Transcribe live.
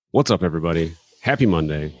What's up, everybody? Happy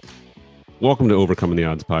Monday. Welcome to Overcoming the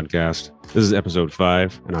Odds podcast. This is episode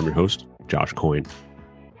 5, and I'm your host, Josh Coyne.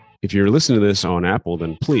 If you're listening to this on Apple,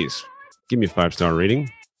 then please give me a 5-star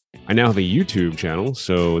rating. I now have a YouTube channel,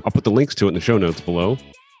 so I'll put the links to it in the show notes below,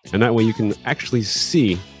 and that way you can actually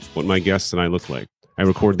see what my guests and I look like. I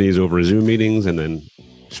record these over Zoom meetings and then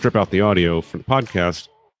strip out the audio for the podcast,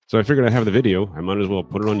 so I figured I have the video. I might as well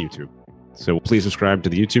put it on YouTube. So please subscribe to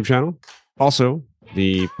the YouTube channel. Also,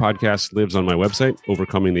 the podcast lives on my website,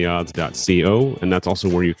 overcomingtheodds.co, and that's also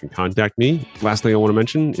where you can contact me. Last thing I want to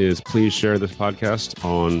mention is please share this podcast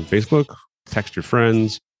on Facebook, text your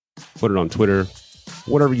friends, put it on Twitter.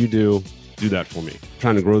 Whatever you do that for me. I'm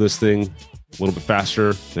trying to grow this thing a little bit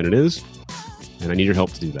faster than it is, and I need your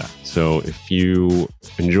help to do that. So if you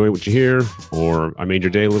enjoy what you hear, or I made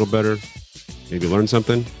your day a little better, maybe learn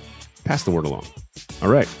something, pass the word along. All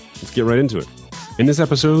right, let's get right into it. In this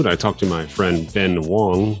episode, I talked to my friend Ben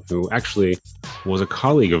Wong, who actually was a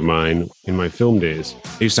colleague of mine in my film days.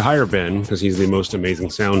 I used to hire Ben because he's the most amazing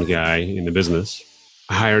sound guy in the business.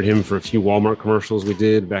 I hired him for a few Walmart commercials we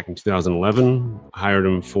did back in 2011. I hired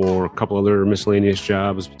him for a couple other miscellaneous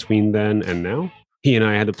jobs between then and now. He and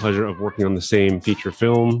I had the pleasure of working on the same feature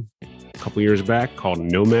film a couple years back called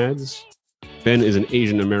Nomads. Ben is an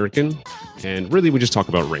Asian American, and really we just talk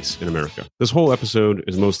about race in America. This whole episode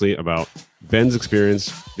is mostly about Ben's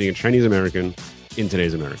experience being a Chinese American in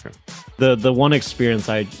today's America. The one experience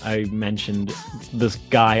I mentioned, this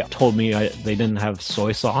guy told me they didn't have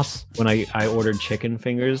soy sauce when I ordered chicken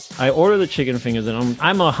fingers. I ordered the chicken fingers, and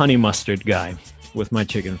I'm a honey mustard guy with my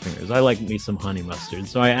chicken fingers. I like me some honey mustard.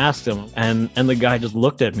 So I asked him, and the guy just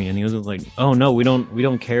looked at me, and he was like, "Oh no, we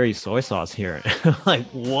don't carry soy sauce here." I'm like,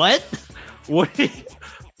 what?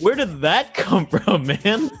 Where did that come from,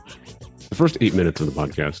 man? The first 8 minutes of the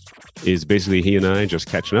podcast is basically he and I just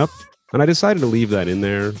catching up, and I decided to leave that in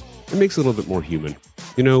there. It makes it a little bit more human.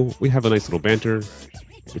 You know, we have a nice little banter,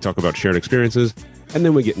 we talk about shared experiences, and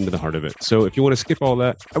then we get into the heart of it. So if you want to skip all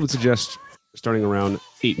that, I would suggest starting around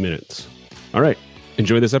 8 minutes. All right,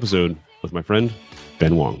 enjoy this episode with my friend,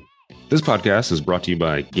 Ben Wong. This podcast is brought to you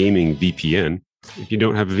by Gaming VPN. If you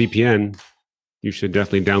don't have a VPN, you should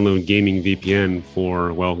definitely download Gaming VPN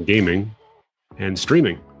for, well, gaming and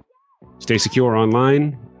streaming. Stay secure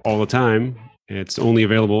online all the time. It's only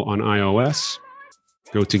available on iOS.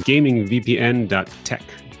 Go to gamingvpn.tech,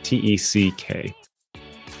 T-E-C-K.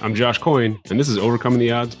 I'm Josh Coyne, and this is Overcoming the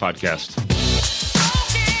Odds podcast.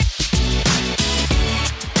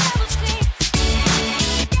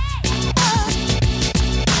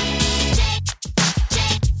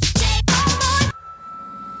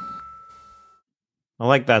 I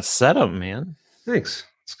like that setup, man. Thanks.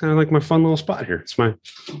 It's kind of like my fun little spot here. It's my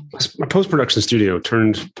post-production studio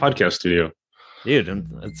turned podcast studio. Dude,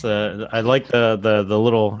 it's I like the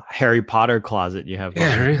little Harry Potter closet you have.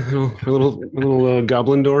 Yeah, right. A little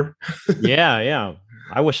goblin door. yeah.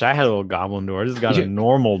 I wish I had a little goblin door. I just got a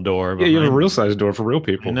normal door. Yeah, you have a real size door for real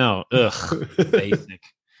people. I know. Ugh, basic.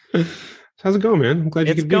 How's it going, man? I'm glad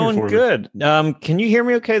you could be here for me. It's going good. Can you hear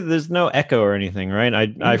me okay? There's no echo or anything, right?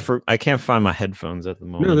 I can't find my headphones at the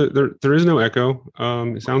moment. No, there is no echo.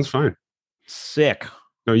 It sounds fine. Sick.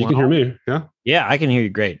 No, you can hear me. Yeah. Yeah, I can hear you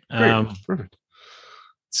great. Perfect.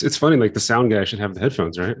 It's funny. Like the sound guy should have the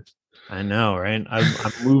headphones, right? I know, right?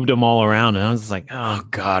 I've moved them all around, and I was like, oh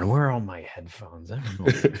God, where are all my headphones? I don't know.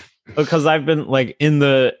 Because I've been like in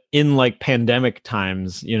pandemic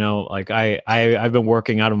times, you know, like I've been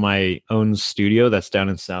working out of my own studio that's down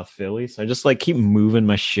in South Philly. So I just like keep moving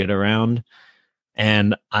my shit around,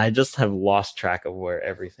 and I just have lost track of where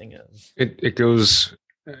everything is. It goes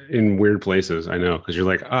in weird places, I know, because you're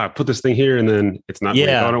like, put this thing here, and then it's not what you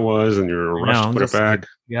thought it was, and you're rushed to put it back. Like,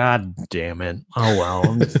 God damn it! Oh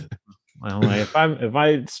well. Well, like, if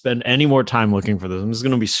I spend any more time looking for this, I'm just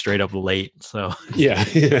going to be straight up late. So yeah.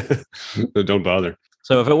 Don't bother.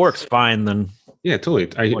 So if it works fine, then yeah,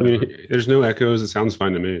 totally. I mean, there's no echoes. It sounds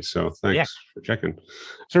fine to me. So thanks for checking.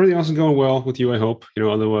 So everything else is going well with you, I hope. You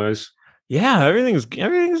know, otherwise. Yeah, everything's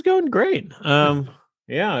going great.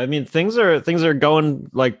 Yeah, I mean things are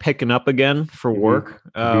going like picking up again for work.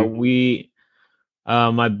 My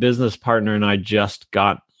business partner and I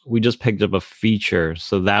we just picked up a feature,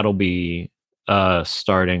 so that'll be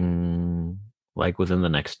starting like within the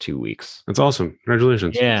next 2 weeks. That's awesome.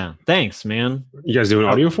 Congratulations. Yeah. Thanks, man. You guys doing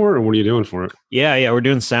audio for it, or what are you doing for it? Yeah, we're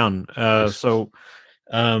doing sound. So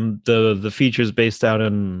the feature is based out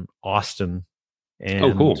in Austin. And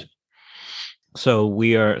oh, cool. So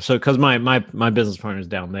because my business partner is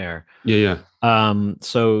down there. Yeah.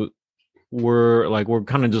 So we're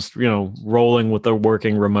kind of just, rolling with the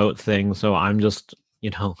working remote thing. So I'm just,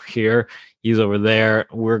 here. He's over there.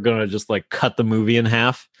 We're gonna just like cut the movie in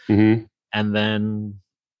half, Mm-hmm. and then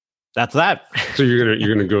that's that. So you're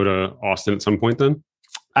gonna go to Austin at some point then?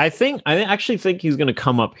 I actually think he's gonna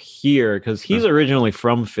come up here because he's originally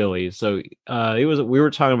from Philly. So we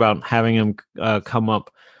were talking about having him come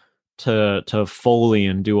up to Foley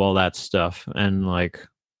and do all that stuff, and like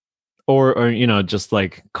or just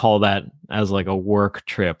like call that as like a work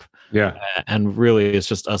trip. Yeah. And really it's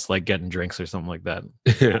just us like getting drinks or something like that.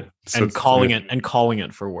 Yeah. So and calling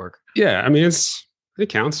it for work. Yeah, I mean it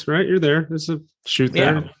counts, right? You're there. There's a shoot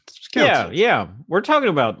there. Yeah. We're talking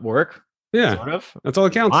about work. Yeah. Sort of. That's all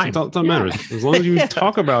that counts. Fine. That's all that matters. As long as you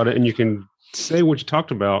talk about it and you can say what you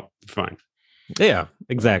talked about, fine. Yeah,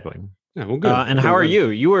 exactly. Yeah, well, good. And how are you?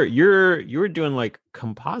 You were doing like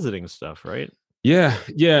compositing stuff, right? Yeah.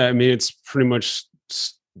 I mean, it's pretty much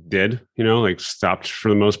dead, like stopped for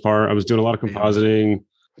the most part. I was doing a lot of compositing,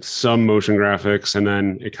 some motion graphics, and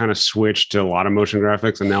then it kind of switched to a lot of motion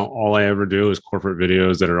graphics. And now all I ever do is corporate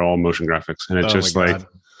videos that are all motion graphics. And it's just like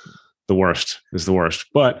the worst is the worst.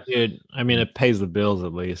 But I mean, it pays the bills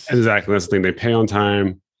at least. Exactly. That's the thing. They pay on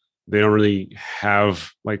time. They don't really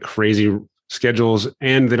have like crazy schedules,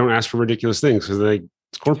 and they don't ask for ridiculous things because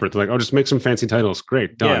it's corporate. They're like, oh, just make some fancy titles.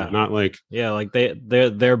 Great, done. Yeah. Not like like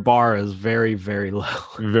their bar is very, very low.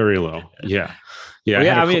 Very low. Yeah.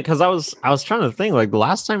 Well, I mean, because I was trying to think like the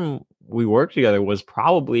last time we worked together was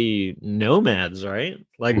probably Nomads, right?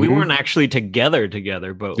 Like we weren't actually together,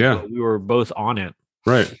 but we were both on it.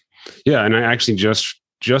 Right. Yeah, and I actually just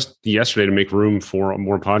yesterday to make room for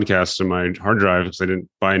more podcasts in my hard drive because I didn't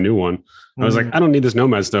buy a new one. I was like, I don't need this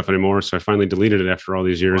Nomad stuff anymore, so I finally deleted it after all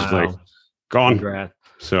these years. Wow. Like, gone.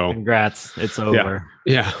 Congrats, it's over.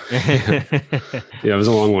 Yeah. It was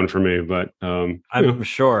a long one for me, but I'm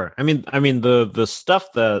sure. I mean, the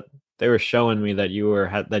stuff that they were showing me that you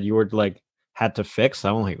were like had to fix.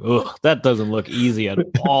 I'm like, ugh, that doesn't look easy at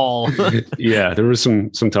all. Yeah, there were some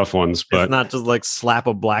tough ones, but it's not just like slap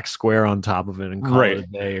a black square on top of it and call it a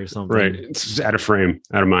day or something. Right, it's just out of frame,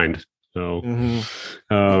 out of mind. So,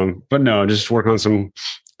 but no, just work on some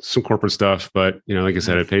corporate stuff. But like I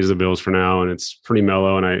said, it pays the bills for now, and it's pretty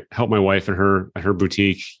mellow. And I help my wife at her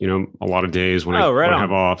boutique. A lot of days when I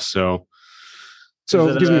have off. So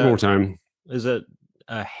it gives me more time. Is it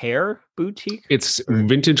a hair boutique? It's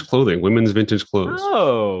vintage clothing, women's vintage clothes.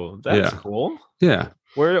 Oh, that's cool. Yeah.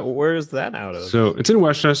 Where is that out of? So it's in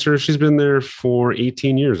Westchester. She's been there for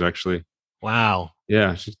 18 years, actually. Wow.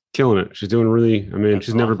 Yeah, she's killing it. She's doing really,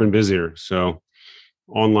 she's never been busier. So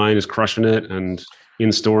online is crushing it, and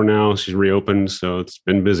in store now, she's reopened. So it's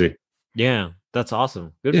been busy. Yeah, that's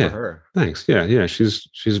awesome. Good for her. Thanks. Yeah. She's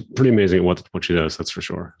pretty amazing at what she does. That's for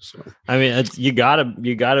sure. So I mean, you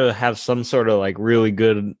gotta have some sort of like really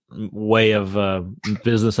good way of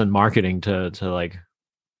business and marketing to like,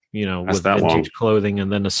 with vintage clothing, and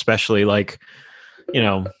then especially like,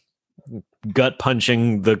 gut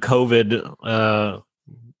punching the COVID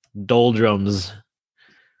doldrums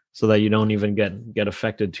so that you don't even get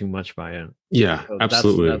affected too much by it. Yeah, so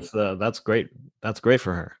absolutely. That's great. That's great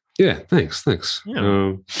for her. Yeah, thanks.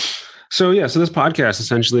 Yeah. So this podcast,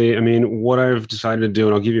 essentially, what I've decided to do,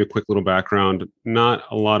 and I'll give you a quick little background. Not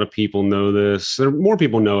a lot of people know this. More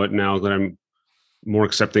people know it now that I'm more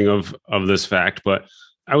accepting of this fact, but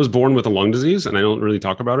I was born with a lung disease, and I don't really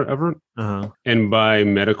talk about it ever. And by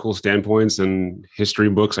medical standpoints and history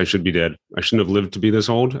books, I should be dead. I shouldn't have lived to be this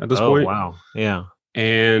old at this point. Oh, wow. Yeah.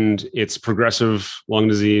 And it's progressive lung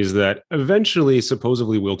disease that eventually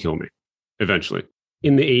supposedly will kill me. Eventually.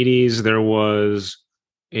 In the 80s, there was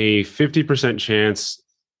a 50% chance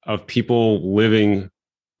of people living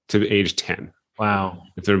to age 10. Wow.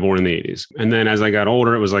 If they're born in the 80s. And then as I got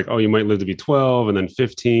older, it was like, oh, you might live to be 12, and then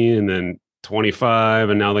 15, and then 25.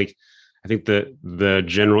 And now, like, I think the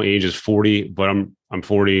general age is 40, but I'm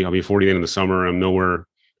 40. I'll be 40 at the end of the summer.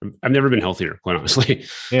 I've never been healthier, quite honestly.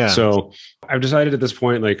 Yeah. So I've decided at this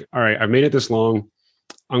point, like, all right, I've made it this long.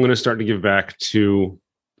 I'm going to start to give back to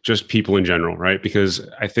just people in general, right? Because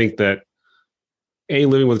I think that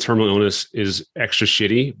living with terminal illness is extra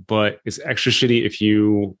shitty, but it's extra shitty if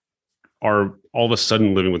you are all of a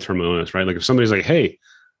sudden living with terminal illness, right? Like if somebody's like, hey,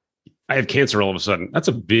 I have cancer all of a sudden, that's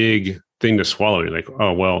a big thing to swallow. You're like,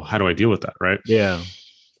 oh, well, how do I deal with that, right? Yeah.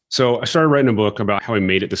 So I started writing a book about how I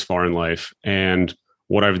made it this far in life and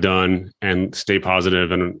what I've done and stay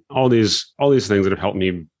positive and all these things that have helped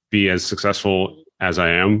me be as successful as I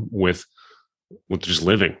am with just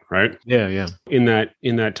living, right? Yeah, yeah. In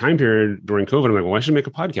that time period during COVID, I'm like, well, I should make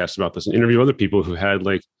a podcast about this and interview other people who had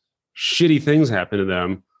like shitty things happen to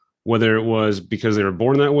them, whether it was because they were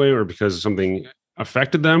born that way or because something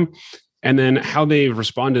affected them, and then how they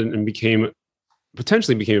responded and became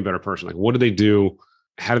potentially became a better person. Like, what do they do?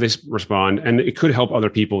 How do they respond? And it could help other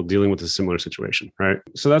people dealing with a similar situation, right?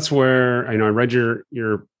 So that's where I read your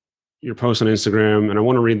post on Instagram, and I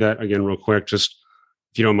want to read that again real quick, just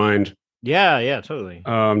if you don't mind. Yeah, totally.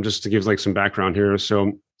 Just to give like some background here.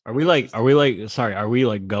 So are we like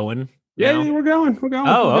going? Yeah, we're going.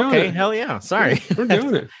 Oh, okay. Hell yeah. Sorry. Yeah, we're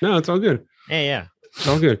doing it. No, it's all good. Yeah. It's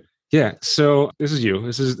all good. Yeah. So this is you.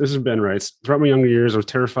 This is Ben writes. Throughout my younger years, I was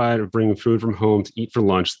terrified of bringing food from home to eat for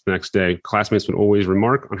lunch the next day. Classmates would always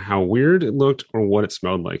remark on how weird it looked or what it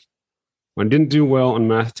smelled like. When I didn't do well on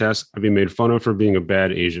math tests, I'd be made fun of for being a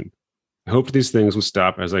bad Asian. I hoped these things would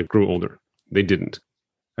stop as I grew older. They didn't.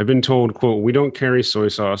 I've been told, quote, we don't carry soy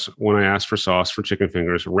sauce when I ask for sauce for chicken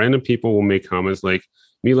fingers. Random people will make comments like,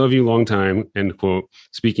 me love you long time, end quote,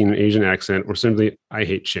 speaking an Asian accent, or simply, I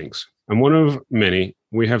hate chinks. I'm one of many.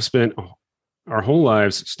 We have spent our whole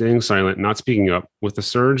lives staying silent, not speaking up. With the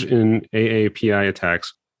surge in AAPI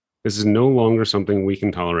attacks, this is no longer something we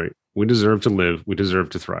can tolerate. We deserve to live. We deserve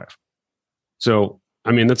to thrive. So,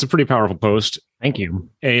 I mean, that's a pretty powerful post. Thank you.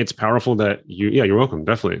 It's powerful that you're welcome.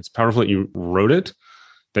 Definitely. It's powerful that you wrote it,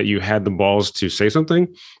 that you had the balls to say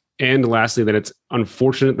something. And lastly, that it's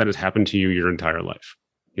unfortunate that it's happened to you your entire life,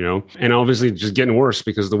 and obviously just getting worse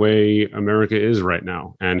because the way America is right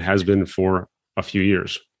now and has been for a few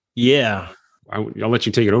years. Yeah. I'll let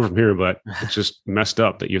you take it over from here, but it's just messed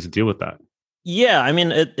up that you have to deal with that. Yeah. I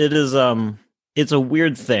mean, it is, it's a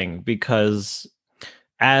weird thing because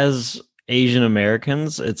as Asian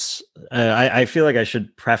Americans, it's, I feel like I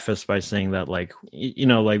should preface by saying that, like,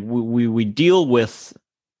 like we deal with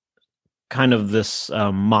kind of this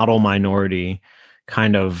model minority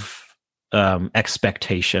kind of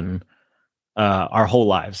expectation our whole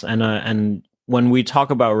lives, and when we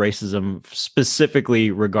talk about racism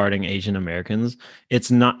specifically regarding Asian Americans, it's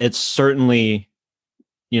certainly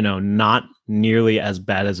not nearly as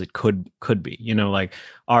bad as it could be. Like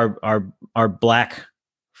our Black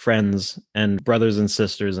friends and brothers and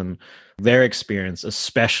sisters and their experience,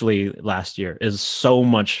 especially last year, is so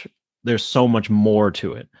much. There's so much more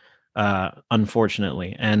to it.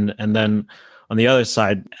 Unfortunately. And then on the other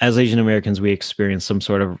side, as Asian Americans, we experience some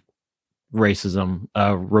sort of racism,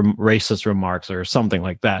 racist remarks or something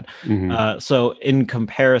like that. Mm-hmm. So in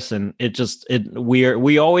comparison,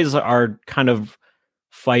 we always are kind of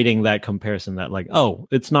fighting that comparison that, like, oh,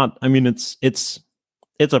 it's not, I mean, it's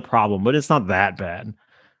a problem, but it's not that bad.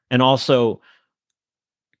 And also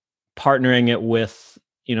partnering it with,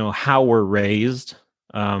 how we're raised.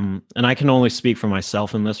 And I can only speak for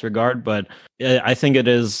myself in this regard, but I think it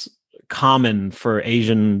is common for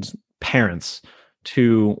Asian parents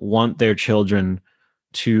to want their children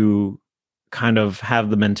to kind of have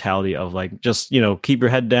the mentality of, like, just, keep your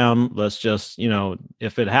head down. Let's just,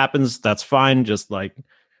 if it happens, that's fine. Just like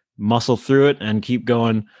muscle through it and keep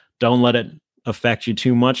going. Don't let it affect you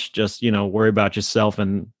too much. Just, worry about yourself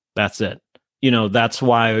and that's it. That's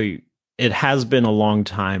why it has been a long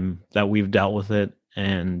time that we've dealt with it.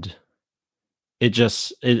 And it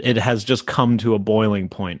has just come to a boiling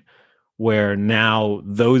point where now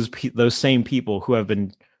those same people who have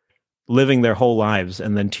been living their whole lives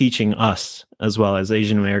and then teaching us as well as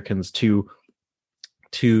Asian Americans to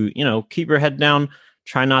keep your head down,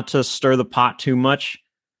 try not to stir the pot too much,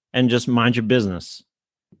 and just mind your business.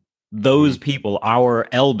 Those people, our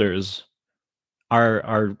elders,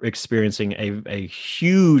 are experiencing a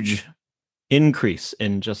huge increase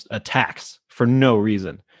in just attacks for no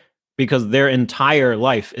reason, because their entire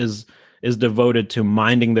life is devoted to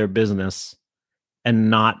minding their business and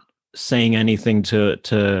not saying anything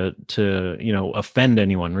to offend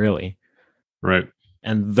anyone, really. Right.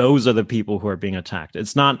 And those are the people who are being attacked.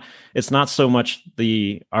 It's not so much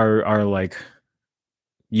our like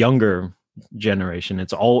younger generation.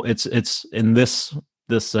 It's in this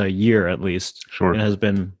year at least. Sure. It has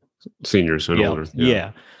been seniors and older.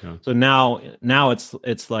 Yeah. So now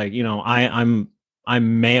it's like, I'm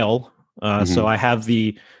male, mm-hmm. So I have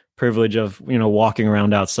the privilege of walking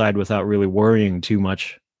around outside without really worrying too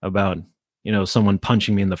much about someone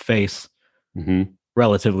punching me in the face, mm-hmm.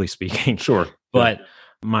 relatively speaking. Sure. But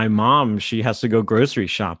my mom, she has to go grocery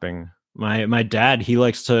shopping. My dad, he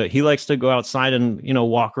likes to go outside and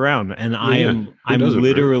walk around, and I'm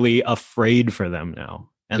literally afraid for them now.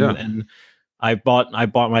 And I bought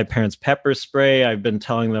my parents pepper spray. I've been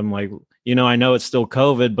telling them, like, I know it's still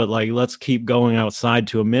COVID, but, like, let's keep going outside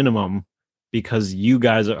to a minimum because you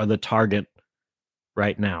guys are the target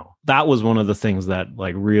right now. That was one of the things that,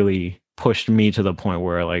 like, really pushed me to the point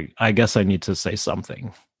where, like, I guess I need to say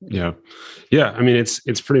something. Yeah. I mean,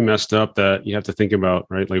 it's pretty messed up that you have to think about,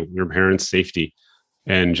 right? Like, your parents' safety.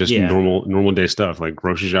 and just Yeah. normal day stuff like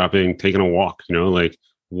grocery shopping, taking a walk, like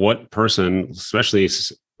what person, especially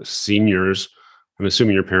seniors, I'm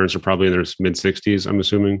assuming your parents are probably in their mid 60s, I'm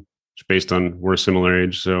assuming, just based on we're a similar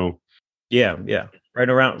age. So Yeah. Right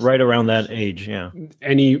around that age. Yeah.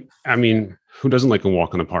 who doesn't like a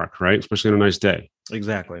walk in the park, right? Especially on a nice day.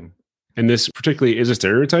 Exactly. And this particularly is a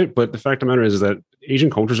stereotype, but the fact of the matter is that Asian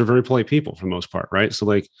cultures are very polite people for the most part, right? So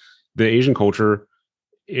like the Asian culture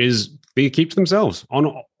they keep to themselves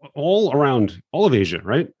on all around all of Asia,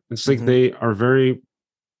 right? It's like they are very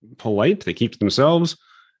polite. They keep to themselves.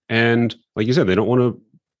 And like you said, they don't want to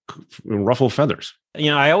ruffle feathers.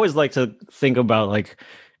 I always like to think about like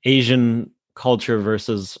Asian culture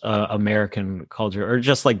versus American culture, or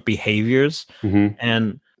just like behaviors. Mm-hmm.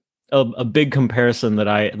 And a big comparison that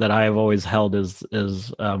I have always held is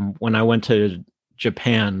when I went to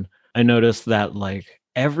Japan, I noticed that like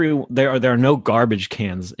there are no garbage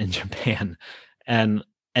cans in Japan, and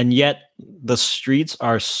yet the streets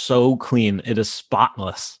are so clean. It is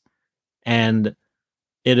spotless, and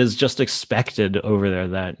it is just expected over there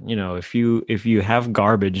that if you have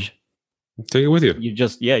garbage, take it with you. You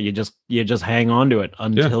just hang on to it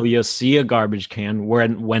until you see a garbage can,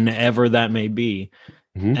 whenever that may be.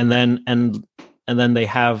 Mm-hmm. And then they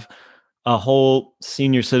have a whole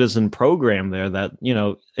senior citizen program there that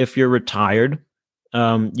if you're retired,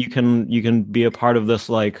 you can be a part of this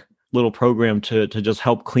like little program to just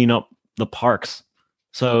help clean up the parks.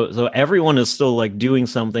 So everyone is still like doing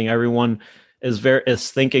something. Everyone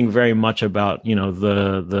is thinking very much about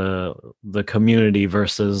the community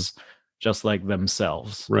versus just like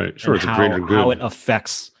themselves. Right. Sure. It's a greater good. How it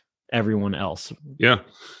affects everyone else. Yeah.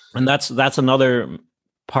 And that's another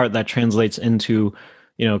part that translates into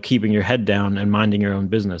keeping your head down and minding your own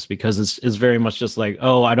business, because it's very much just like,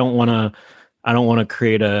 oh, I don't want to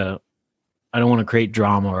create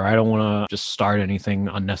drama, or I don't want to just start anything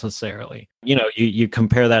unnecessarily. You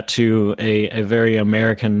compare that to a very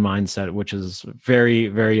American mindset, which is very,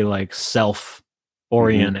 very like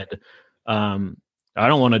self-oriented. Mm-hmm. I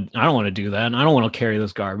don't want to do that, and I don't want to carry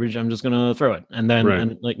this garbage. I'm just going to throw it. And then,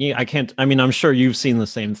 and like, I can't. I mean, I'm sure you've seen the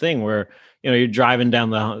same thing where you're driving down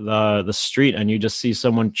the street and you just see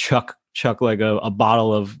someone chuck like a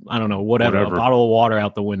bottle of, I don't know, whatever, a bottle of water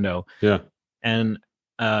out the window. Yeah, and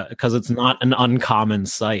because it's not an uncommon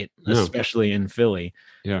sight, especially in Philly.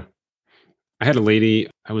 Yeah, I had a lady.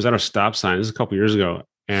 I was at a stop sign. This is a couple years ago,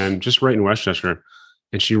 and just right in Westchester.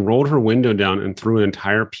 And she rolled her window down and threw an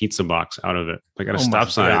entire pizza box out of it, like at a stop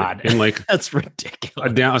sign. And like that's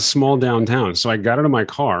ridiculous. A small downtown. So I got out of my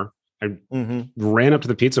car. I ran up to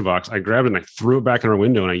the pizza box. I grabbed it and I threw it back in her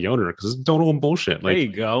window, and I yelled at her because it's total bullshit. Like, there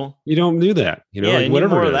you go. You don't do that. Like,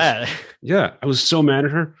 whatever more it is. Of that. Yeah, I was so mad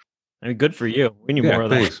at her. I mean, good for you. We need more of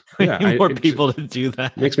that. We need more people to do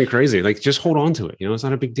that. Makes me crazy. Like, just hold on to it. It's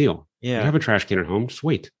not a big deal. Yeah, you have a trash can at home. Just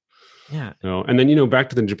wait. Yeah. And then, back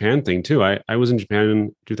to the Japan thing too. I was in Japan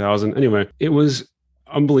in 2000. Anyway, it was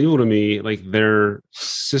unbelievable to me, like their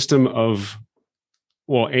system of,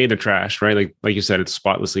 the trash, right? Like you said, it's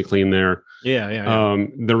spotlessly clean there. Yeah.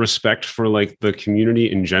 The respect for like the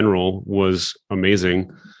community in general was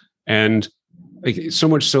amazing. And like so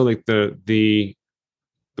much so like the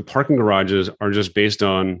parking garages are just based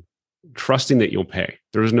on trusting that you'll pay.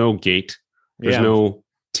 There's no gate. There's no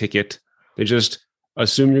ticket. They just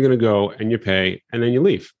assume you're going to go and you pay and then you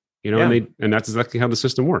leave, and that's exactly how the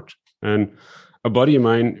system worked. And a buddy of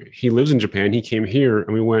mine, he lives in Japan. He came here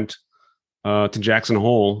and we went to Jackson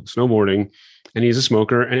Hole snowboarding, and he's a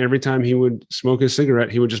smoker. And every time he would smoke his cigarette,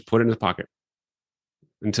 he would just put it in his pocket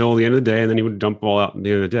until the end of the day. And then he would dump it all out at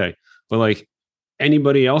the end of the day. But like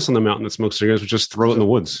anybody else on the mountain that smokes cigarettes would just throw it in the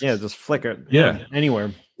woods. Yeah. Just flick it. Yeah.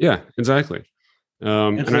 Anywhere. Yeah, exactly.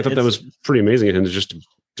 And I thought that was pretty amazing of him to just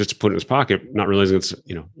to put it in his pocket, not realizing it's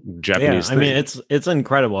Japanese. Yeah, I mean it's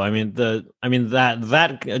incredible. I mean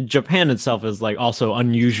that Japan itself is like also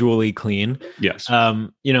unusually clean. Yes.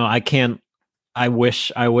 I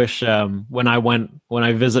wish when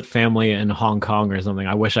I visit family in Hong Kong or something,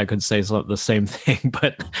 I wish I could say the same thing,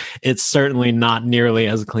 but it's certainly not nearly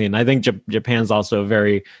as clean. I think Japan's also a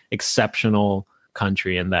very exceptional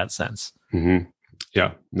country in that sense. Mm-hmm.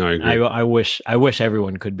 Yeah, no, I agree. I wish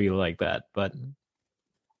everyone could be like that, but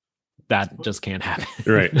that just can't happen.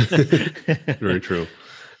 Right. Very true.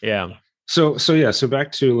 Yeah. So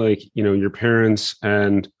back to like, your parents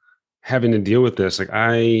and having to deal with this. Like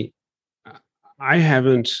I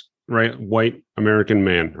haven't, right, white American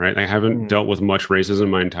man, right? I haven't dealt with much racism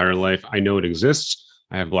my entire life. I know it exists.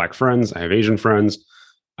 I have Black friends. I have Asian friends.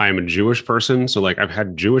 I am a Jewish person. So like I've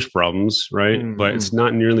had Jewish problems, right? Mm-hmm. But it's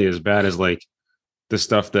not nearly as bad as like the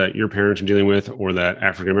stuff that your parents are dealing with or that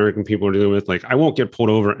African American people are dealing with. Like, I won't get pulled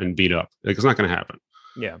over and beat up. Like, it's not going to happen.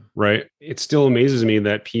 Yeah. Right. It still amazes me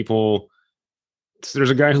that people, there's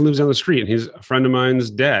a guy who lives down the street and he's a friend of mine's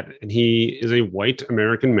dad, and he is a white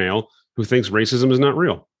American male who thinks racism is not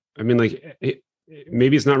real. I mean, like,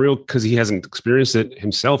 maybe it's not real because he hasn't experienced it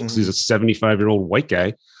himself, because he's a 75-year-old white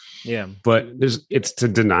guy. Yeah. But it's to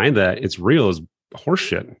deny that it's real is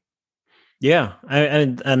horseshit. Yeah.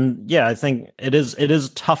 And yeah, I think it is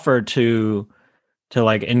tougher to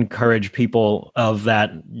like encourage people of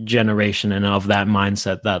that generation and of that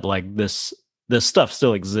mindset that like this stuff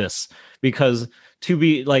still exists, because to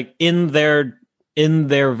be like in their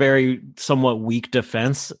very somewhat weak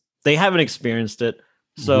defense, they haven't experienced it.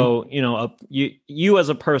 So, you as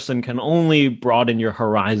a person can only broaden your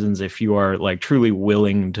horizons if you are like truly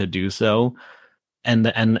willing to do so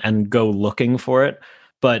and go looking for it.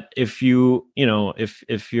 But if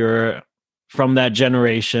if you're from that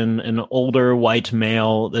generation, an older white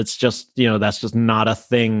male, that's just not a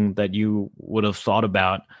thing that you would have thought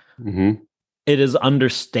about. Mm-hmm. It is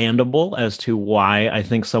understandable as to why I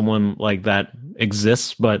think someone like that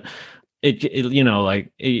exists, but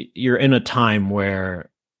you're in a time where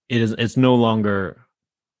it's no longer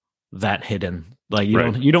that hidden. Like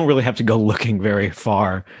you don't really have to go looking very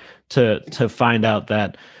far to find out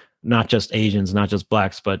that not just Asians, not just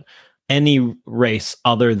blacks, but any race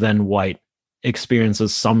other than white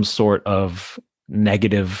experiences some sort of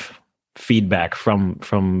negative feedback from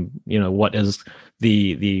what is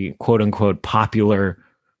the quote unquote popular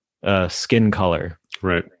skin color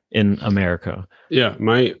in America. Yeah,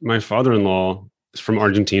 my father-in-law is from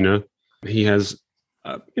Argentina. He has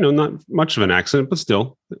not much of an accent, but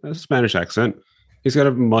still a Spanish accent. He's got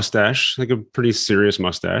a mustache, like a pretty serious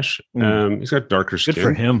mustache. He's got darker skin. Good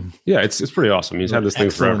for him. Yeah, it's pretty awesome. He's had this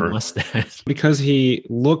thing forever. Mustache. Because he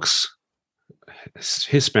looks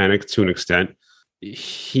Hispanic to an extent.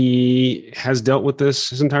 He has dealt with this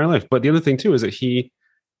his entire life. But the other thing too is that he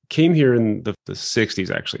came here in the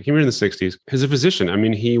 60s, actually. He came here in the 60s as a physician. I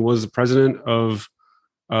mean, he was the president of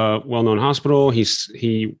a well-known hospital. He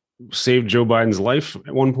saved Joe Biden's life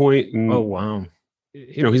at one point. And, oh, wow.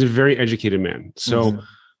 He's a very educated man. So,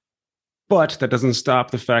 but that doesn't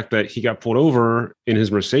stop the fact that he got pulled over in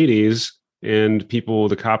his Mercedes, and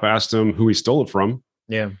the cop asked him who he stole it from.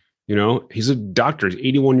 Yeah. He's a doctor. He's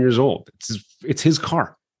 81 years old. It's his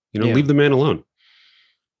car. Leave the man alone.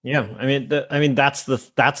 Yeah, I mean, that's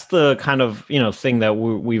the kind of thing that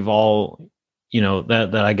we've all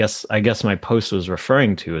that I guess my post was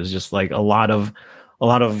referring to, is just like a lot of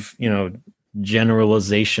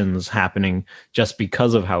generalizations happening just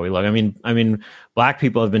because of how we look. I mean, black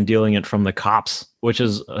people have been dealing it from the cops, which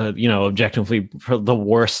is objectively the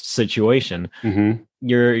worst situation. Mm-hmm.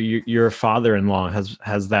 Your father-in-law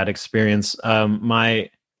has that experience.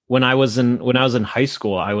 When I was in high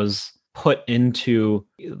school, I was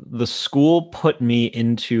the school put me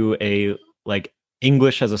into a like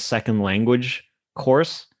English as a second language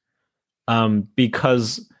course,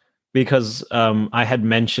 because I had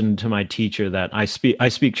mentioned to my teacher that I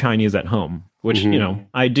speak Chinese at home, which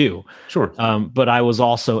I do. Sure. But I was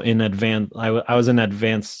also in advanced. I was in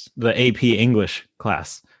advanced, the AP English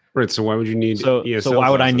class. Right. So why would you need? So why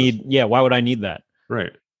would I need? Yeah. Why would I need that?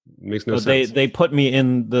 Right. Makes no sense. They put me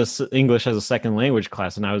in this English as a second language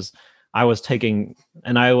class, and I was taking,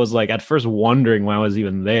 and I was like at first wondering why I was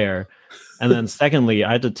even there, and then secondly,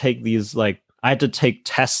 I had to take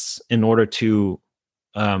tests in order to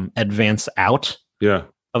advance out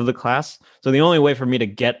of the class. So the only way for me to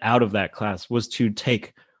get out of that class was to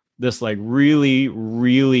take this like really,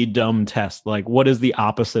 really dumb test. Like, what is the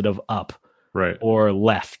opposite of up? Right. Or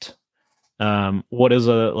left? What is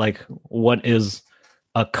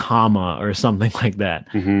a comma or something like that?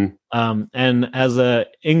 Mm-hmm. And as a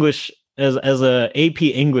AP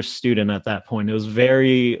English student at that point, it was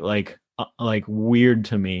very like weird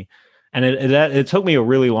to me, and it took me a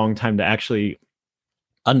really long time to actually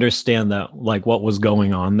understand that, like, what was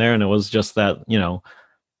going on there. And it was just that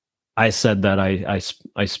I said that I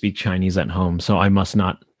speak Chinese at home, so I must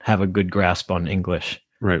not have a good grasp on English.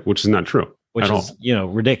 Right, which is not true. Which is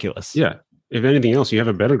ridiculous. Yeah. If anything else, you have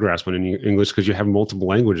a better grasp on English because you have multiple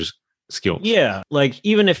language skills. Yeah, like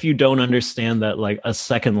even if you don't understand that, like a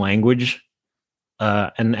second language,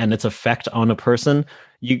 and its effect on a person,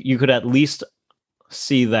 you could at least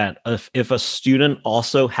see that if a student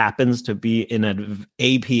also happens to be in an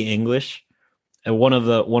AP English, and one of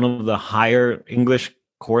the higher English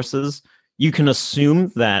courses, you can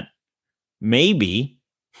assume that maybe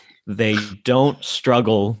they don't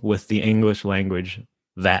struggle with the English language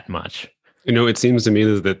that much. It seems to me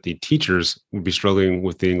that the teachers would be struggling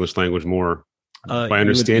with the English language more by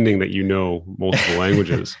understanding that you know multiple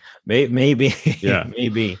languages. Maybe, Yeah.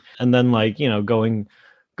 maybe. And then like,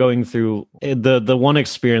 going through the one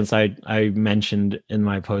experience I mentioned in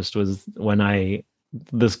my post was when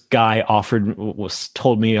this guy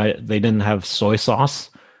told me they didn't have soy sauce.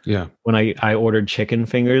 Yeah. When I ordered chicken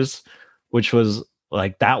fingers, which was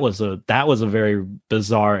like that was a very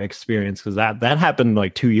bizarre experience because that happened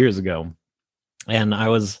like 2 years ago. And I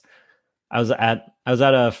was at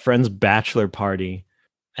a friend's bachelor party,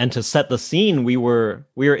 and to set the scene, we were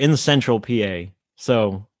in Central PA.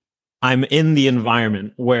 So I'm in the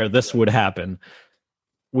environment where this would happen.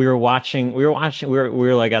 We were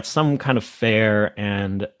like at some kind of fair,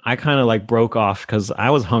 and I kind of like broke off because I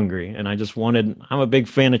was hungry and I'm a big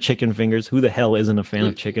fan of chicken fingers. Who the hell isn't a fan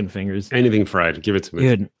of chicken fingers? Anything fried, give it to me.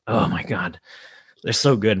 Dude, oh my God. They're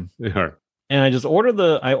so good. They are. And I just order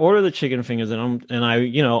the chicken fingers, and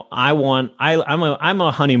I'm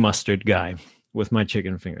a honey mustard guy with my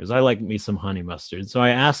chicken fingers. I like me some honey mustard. So I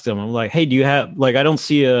asked him, I'm like, hey, do you have, like, I don't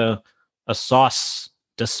see a sauce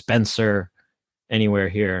dispenser anywhere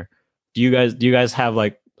here. Do you guys have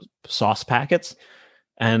like sauce packets?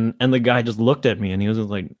 And the guy just looked at me and he was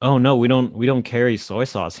like, oh no, we don't carry soy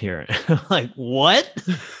sauce here. Like, what?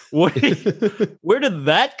 Where did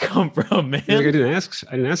that come from, man? Like, I didn't ask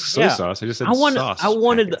soy sauce. I just said sauce. I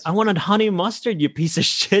wanted honey mustard, you piece of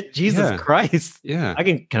shit. Jesus Christ. Yeah.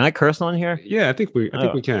 Can I curse on here? Yeah, I think we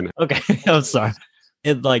can. Okay. I'm sorry.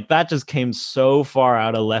 It like that just came so far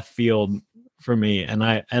out of left field for me. And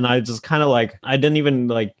I just kind of like, I didn't even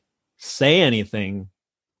like say anything.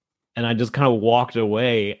 And I just kind of walked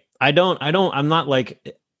away. I'm not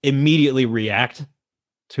like immediately react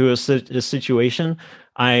to a situation.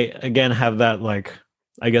 I, again, have that, like,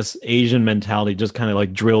 I guess, Asian mentality just kind of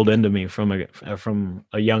like drilled into me from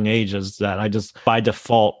a young age, is that I just, by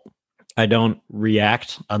default, I don't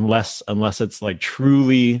react unless it's like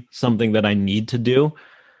truly something that I need to do.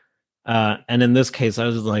 And in this case, I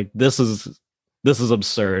was like, this is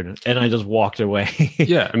absurd. And I just walked away.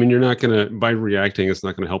 Yeah. I mean, you're not going to, by reacting, it's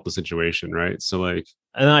not going to help the situation. Right. So like,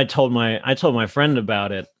 and then I told my friend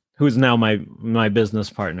about it, who's now my business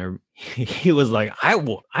partner. He was like,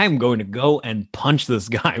 I'm going to go and punch this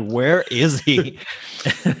guy. Where is he?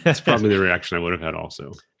 That's probably the reaction I would have had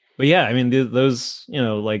also. But yeah, I mean, those,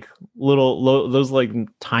 like those like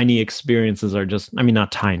tiny experiences are just, I mean,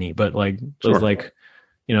 not tiny, but like those like,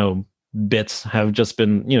 bits have just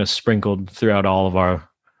been, sprinkled throughout all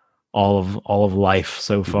of life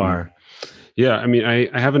so far. Yeah. I mean,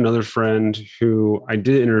 I have another friend who I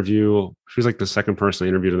did interview. She was like the second person I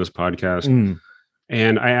interviewed in this podcast.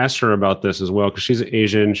 And I asked her about this as well, because she's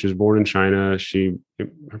Asian. She was born in China.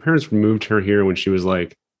 Her parents moved her here when she was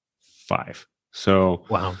like 5. So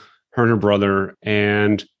wow. Her and her brother.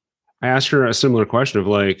 And I asked her a similar question of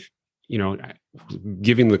like,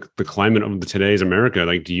 given the climate of today's America,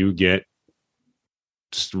 like, do you get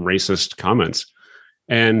just racist comments?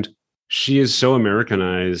 And she is so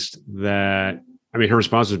Americanized that, I mean, her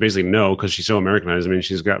response was basically no, because she's so Americanized. I mean,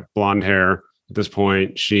 she's got blonde hair at this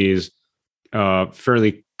point. She's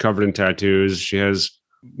fairly covered in tattoos. She has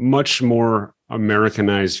much more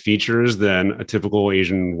Americanized features than a typical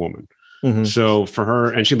Asian woman. Mm-hmm. So for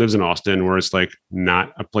her, and she lives in Austin, where it's like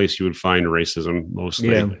not a place you would find racism mostly.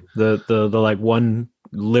 Yeah, the like one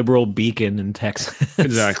liberal beacon in Texas.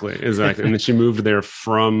 Exactly. And then she moved there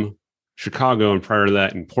from Chicago, and prior to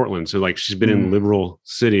that in Portland. So like she's been in liberal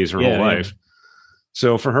cities her whole life. Yeah.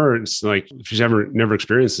 So for her, it's like she's never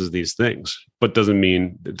experiences these things, but doesn't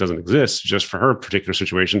mean it doesn't exist. Just for her particular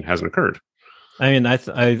situation hasn't occurred. I mean, I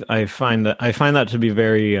find that to be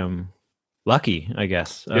very lucky, I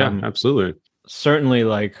guess. Yeah, absolutely. Certainly,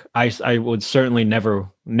 like I would certainly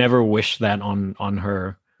never wish that on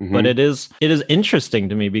her. Mm-hmm. But it is interesting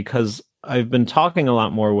to me because I've been talking a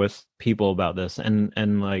lot more with people about this,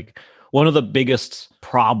 and like one of the biggest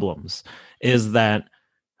problems is that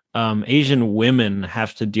Asian women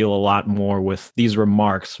have to deal a lot more with these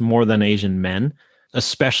remarks more than Asian men,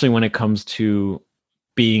 especially when it comes to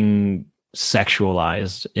being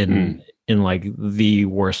sexualized in like the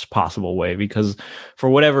worst possible way. Because for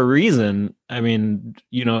whatever reason, I mean,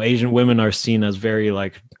 Asian women are seen as very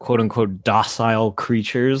like quote unquote docile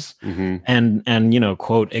creatures, and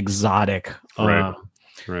quote exotic.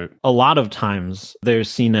 Right. A lot of times they're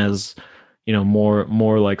seen as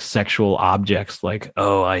more like sexual objects, like,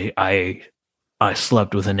 oh, I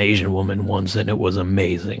slept with an Asian woman once and it was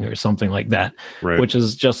amazing, or something like that, which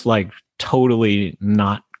is just like totally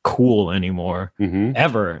not cool anymore,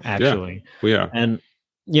 ever, actually. Yeah. And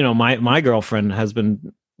my girlfriend has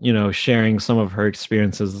been sharing some of her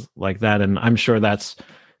experiences like that, and I'm sure that's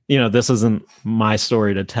this isn't my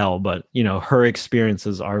story to tell, but her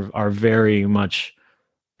experiences are very much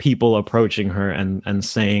people approaching her and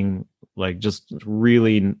saying like just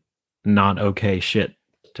really not okay shit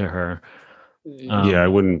to her. Yeah, I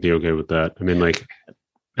wouldn't be okay with that. I mean, like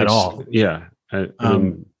at all. Yeah. I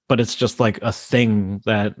mean, but it's just like a thing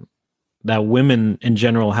that women in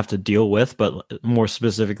general have to deal with, but more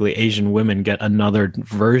specifically Asian women get another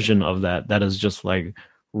version of that is just like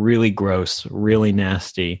really gross, really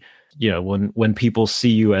nasty. When people see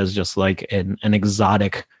you as just like an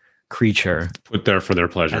exotic creature put there for their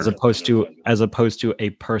pleasure, as opposed to a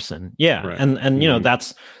person. Yeah. Right. And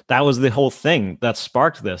that was the whole thing that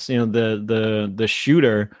sparked this. The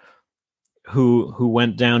shooter who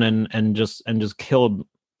went down and just killed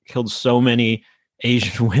so many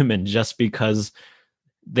Asian women just because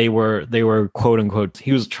they were quote unquote,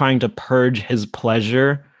 he was trying to purge his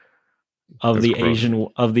pleasure of That's the gross.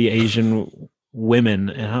 Asian women,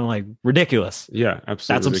 and I'm like, ridiculous. Yeah,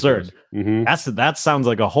 absolutely. That's absurd. Mm-hmm. That sounds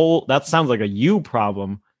like a you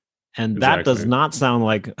problem, and that does not sound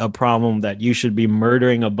like a problem that you should be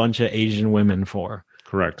murdering a bunch of Asian women for.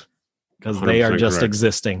 Correct. Because they are just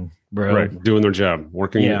existing, bro. Right, doing their job,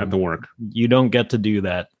 working at the work. You don't get to do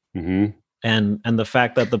that. Mm-hmm. And the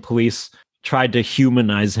fact that the police tried to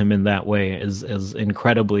humanize him in that way is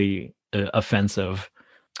incredibly offensive.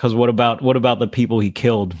 Because what about the people he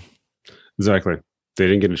killed? Exactly, they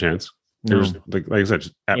didn't get a chance. No. Was, like I said,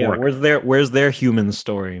 just at work. Where's their human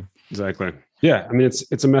story? Exactly. Yeah, I mean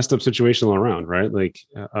it's a messed up situation all around, right? Like,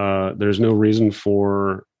 there's no reason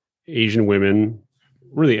for Asian women,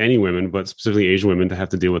 really any women, but specifically Asian women, to have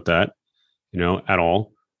to deal with that, at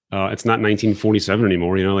all. It's not 1947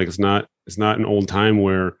 anymore. Like it's not an old time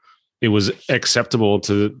where it was acceptable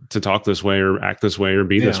to talk this way or act this way or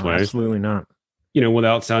be this way. Absolutely not.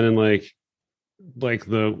 Without sounding like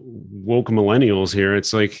the woke millennials here.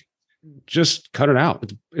 It's like, just cut it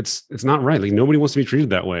out. It's not right. Like, nobody wants to be treated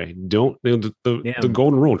that way. Don't the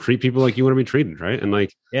golden rule: treat people like you want to be treated, right? And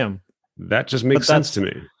like, that just makes sense to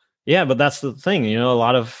me. Yeah, but that's the thing. A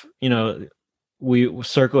lot of we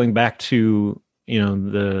circling back to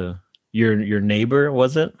your neighbor,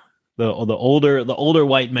 was it the older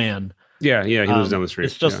white man? Yeah, he lives down the street.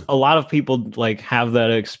 It's just a lot of people like have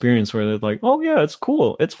that experience where they're like, oh yeah, it's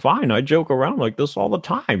cool, it's fine, I joke around like this all the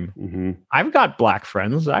time. Mm-hmm. I've got black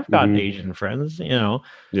friends, I've got Asian friends. They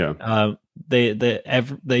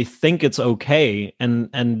think it's okay,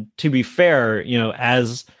 and to be fair,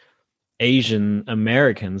 as Asian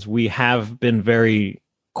Americans, we have been very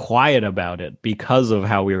quiet about it because of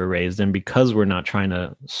how we were raised and because we're not trying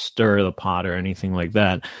to stir the pot or anything like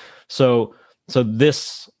that. So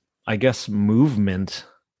this, I guess, movement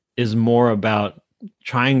is more about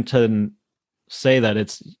trying to say that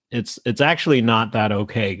it's actually not that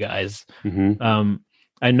okay, guys. Mm-hmm.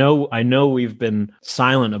 I know we've been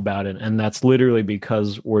silent about it, and that's literally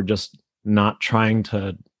because we're just not trying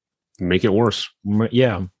to make it worse.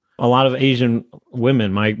 Yeah. A lot of Asian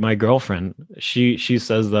women, my girlfriend, she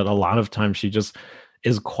says that a lot of times she just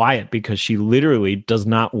is quiet because she literally does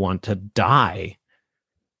not want to die,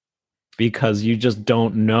 because you just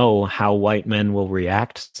don't know how white men will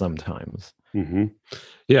react sometimes. Mm-hmm.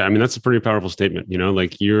 Yeah, I mean, that's a pretty powerful statement.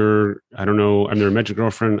 Like, I don't know, I've never met your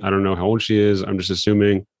girlfriend. I don't know how old she is. I'm just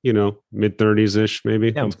assuming, mid-30s ish,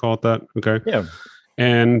 maybe. Yeah. Let's call it that. Okay. Yeah.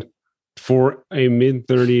 And for a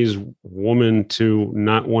mid-30s woman to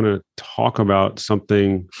not want to talk about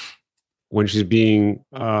something when she's being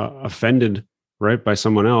offended, right, by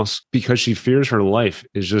someone else because she fears her life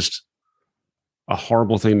is just a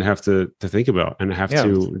horrible thing to have to think about and have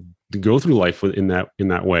to go through life in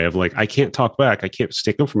that way of like, I can't talk back, I can't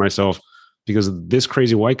stick up for myself because this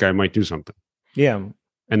crazy white guy might do something. Yeah.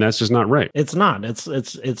 And that's just not right. It's not. It's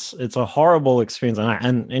a horrible experience,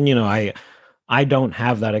 and I don't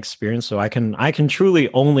have that experience, so I can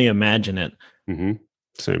truly only imagine it. Mm-hmm.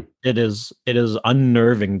 Same. It is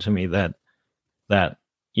unnerving to me that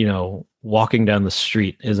walking down the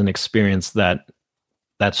street is an experience that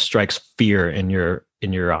strikes fear in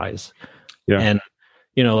your eyes. Yeah. And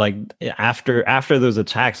like after those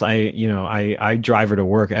attacks, I drive her to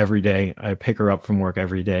work every day. I pick her up from work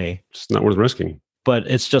every day. It's not worth risking. But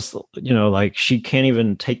it's just, like she can't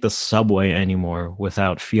even take the subway anymore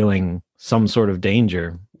without feeling some sort of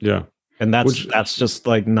danger. Yeah. And that's just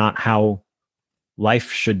like not how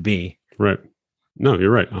life should be. Right. No,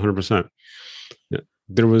 you're right. 100%. Yeah.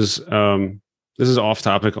 There was, this is off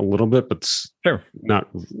topic a little bit, but sure. A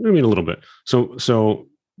little bit. So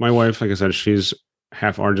my wife, like I said, she's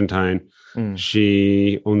half Argentine.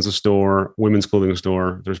 She owns a store, women's clothing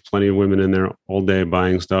store. There's plenty of women in there all day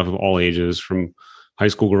buying stuff of all ages, from high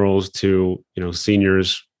school girls to,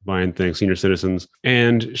 seniors, buying things, senior citizens.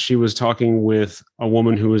 And she was talking with a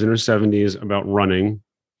woman who was in her 70s about running.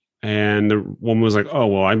 And the woman was like, oh,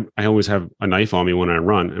 well, I always have a knife on me when I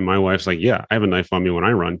run. And my wife's like, yeah, I have a knife on me when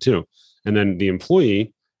I run too. And then the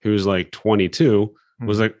employee, who's like 22,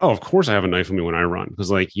 was like, oh, of course I have a knife on me when I run.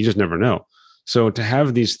 Because like, you just never know. So to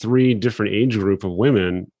have these three different age group of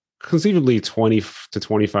women, conceivably 20 to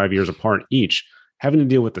 25 years apart each, having to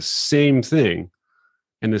deal with the same thing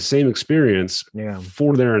and the same experience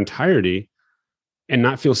for their entirety and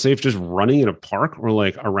not feel safe just running in a park or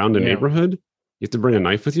like around a neighborhood. You have to bring a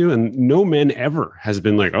knife with you. And no man ever has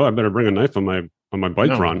been like, oh, I better bring a knife on my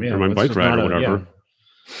bike run or my bike ride or whatever.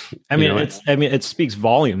 I mean, it speaks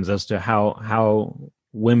volumes as to how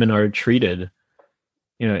women are treated,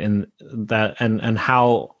 in that and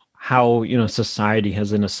how society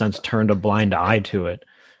has in a sense turned a blind eye to it.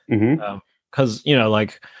 Because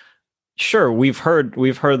sure, we've heard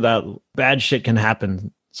that bad shit can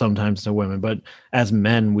happen sometimes to women, but as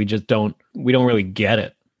men, we don't really get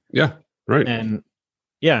it. Yeah. Right. And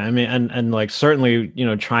I mean, and like certainly,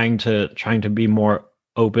 trying to be more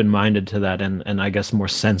open-minded to that and I guess more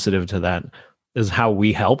sensitive to that is how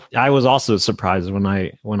we help. I was also surprised when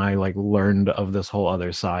I like learned of this whole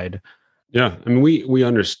other side. Yeah. I mean, we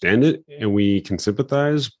understand it and we can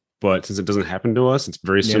sympathize, but since it doesn't happen to us, it's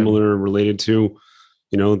very similar related to,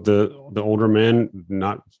 the older man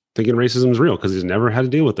not thinking racism is real because he's never had to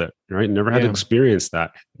deal with it, right? Never had to experience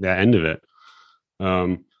that end of it.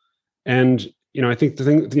 And, I think the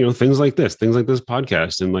thing, things like this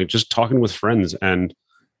podcast and like just talking with friends and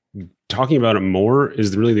talking about it more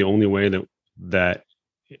is really the only way that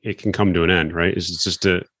it can come to an end, right? It's just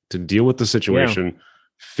to deal with the situation,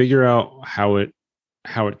 figure out how it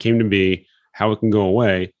came to be, how it can go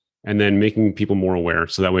away, and then making people more aware.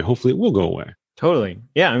 So that way, hopefully it will go away. Totally.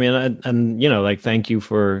 Yeah. I mean, and like, thank you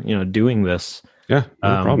for, doing this. Yeah.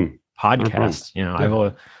 No problem. Podcast. No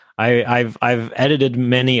problem. I've edited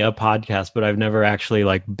many a podcast, but I've never actually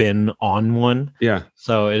like been on one. Yeah.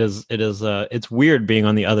 So it's weird being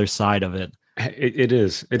on the other side of it. It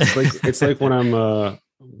is. It's like when I'm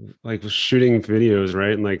like shooting videos,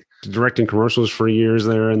 right? And like directing commercials for years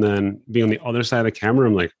there, and then being on the other side of the camera,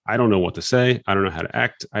 I'm like, I don't know what to say. I don't know how to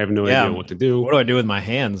act. I have no idea what to do. What do I do with my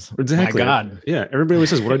hands? Exactly. My God. Yeah. Everybody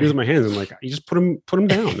always says, what do I do with my hands? I'm like, you just put them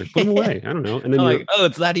down, like, put them away. I don't know. And then you're like, oh,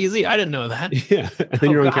 it's that easy. I didn't know that. Yeah. And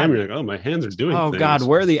then you're on camera, you're like, oh, my hands are doing things. God,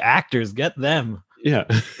 where are the actors? Get them. Yeah.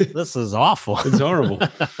 This is awful. It's horrible.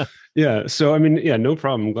 Yeah. So, I mean, yeah, no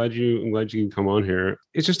problem. I'm glad you can come on here.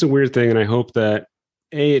 It's just a weird thing. And I hope that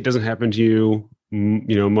it doesn't happen to you,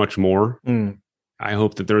 much more. I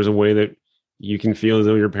hope that there's a way that you can feel as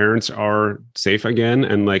though your parents are safe again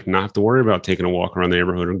and like not have to worry about taking a walk around the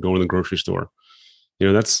neighborhood or going to the grocery store.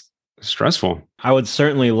 That's stressful. I would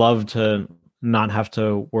certainly love to not have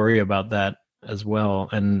to worry about that as well.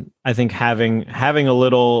 And I think having a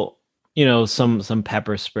little, some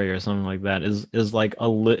pepper spray or something like that is like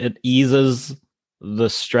it eases the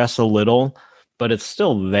stress a little, but it's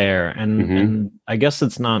still there. And I guess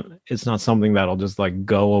it's not something that'll just like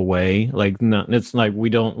go away. Like, no, it's like we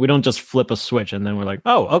don't just flip a switch and then we're like,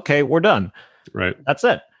 oh, okay, we're done. Right. That's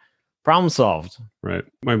it. Problem solved. Right.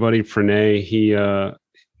 My buddy Pranay,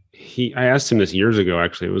 I asked him this years ago,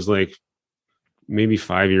 actually. It was like maybe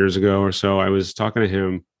 5 years ago or so. I was talking to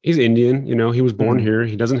him. He's Indian, he was born here.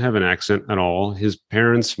 He doesn't have an accent at all. His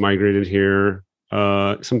parents migrated here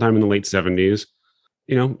sometime in the late 70s.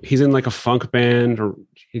 He's in like a funk band, or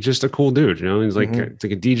he's just a cool dude. He's like, it's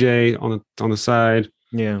like a DJ on the side.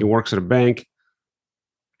 Yeah. He works at a bank.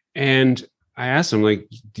 And I asked him, like,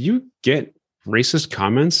 do you get racist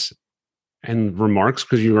comments and remarks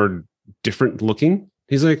because you are different looking?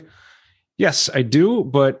 He's like, yes, I do.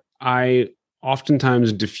 But I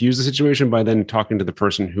oftentimes diffuse the situation by then talking to the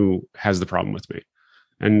person who has the problem with me.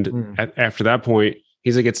 And after that point,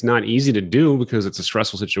 he's like, it's not easy to do because it's a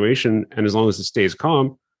stressful situation. And as long as it stays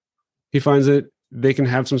calm, he finds that they can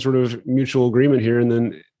have some sort of mutual agreement here. And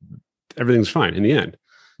then everything's fine in the end.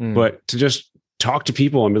 But to just talk to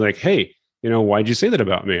people and be like, hey, why'd you say that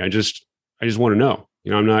about me? I just want to know,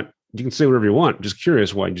 you can say whatever you want. I'm just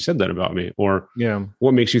curious why you said that about me, or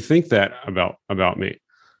what makes you think that about me.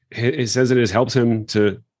 It says it has helped him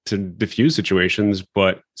to diffuse situations,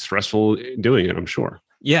 but stressful doing it, I'm sure.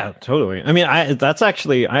 Yeah, totally. I mean, I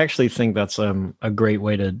actually think that's a great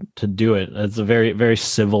way to do it. It's a very, very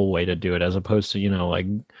civil way to do it, as opposed to, like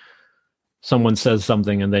someone says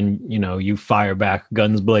something and then, you fire back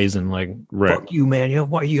guns blazing, like, right. Fuck you, man.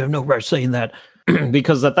 Why you have no right saying that?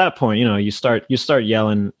 because at that point, you start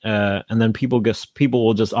yelling, and then people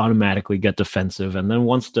will just automatically get defensive, and then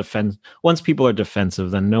once people are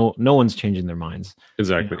defensive, then no one's changing their minds.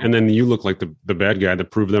 Exactly, and then you look like the bad guy to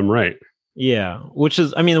prove them right. Yeah, which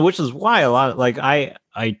is why a lot, like, I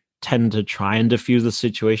tend to try and diffuse the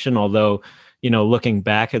situation, although looking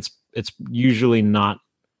back, it's usually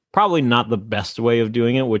probably not the best way of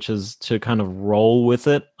doing it, which is to kind of roll with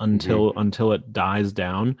it until it dies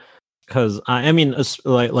down. Because I mean,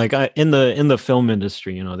 in the film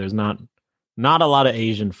industry, there's not a lot of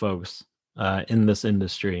Asian folks in this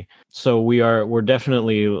industry, so we're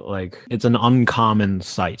definitely, like, it's an uncommon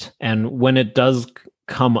sight. And when it does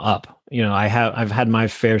come up, I've had my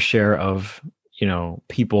fair share of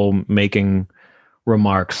people making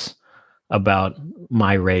remarks about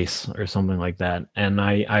my race or something like that, and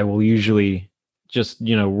I will usually just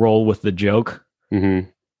roll with the joke,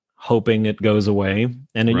 hoping it goes away,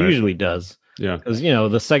 and it usually does. Yeah, because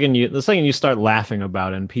the second you start laughing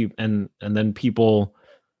about it, and then people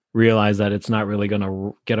realize that it's not really going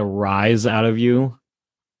to get a rise out of you.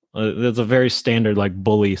 It's a very standard, like,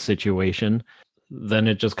 bully situation. Then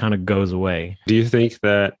it just kind of goes away. Do you think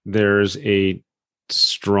that there's a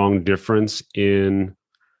strong difference in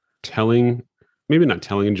maybe not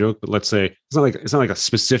telling a joke, but let's say it's not like a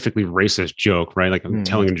specifically racist joke, right? Like, I'm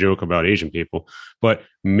telling a joke about Asian people, but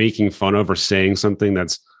making fun of or saying something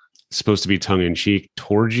that's supposed to be tongue in cheek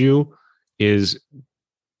towards you is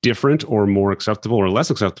different or more acceptable or less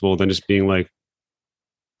acceptable than just being like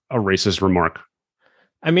a racist remark.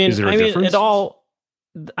 I mean, it all.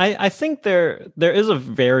 I think there is a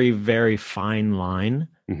very, very fine line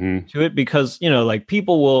to it, because like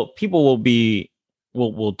people will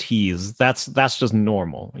tease. That's just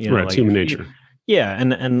normal, right? It's human nature. Yeah,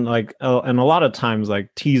 and like, and a lot of times,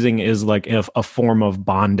 like, teasing is like a form of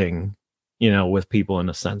bonding, with people, in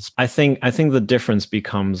a sense. I think the difference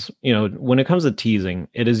becomes, when it comes to teasing,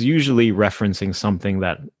 it is usually referencing something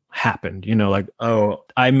that happened. Like, oh,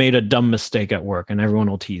 I made a dumb mistake at work, and everyone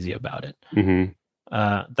will tease you about it.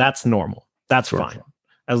 That's normal. That's fine,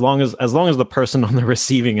 as long as the person on the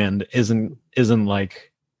receiving end isn't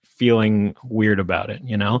like feeling weird about it,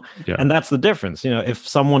 Yeah. And that's the difference. If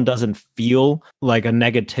someone doesn't feel like a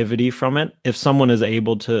negativity from it, if someone is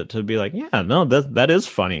able to be like, yeah, no, that is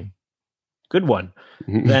funny, good one,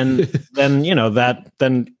 then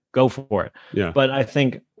then go for it. Yeah. But I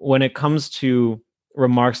think when it comes to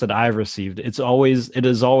remarks that I've received, it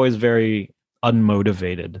is always very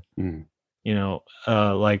unmotivated.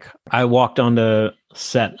 Like, I walked onto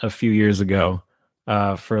set a few years ago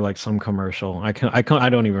for, like, some commercial. I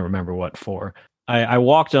don't even remember what for. I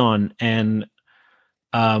walked on, and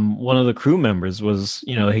one of the crew members was,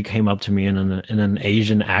 he came up to me in an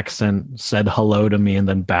Asian accent, said hello to me, and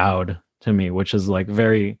then bowed to me, which is, like,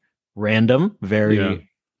 very random, very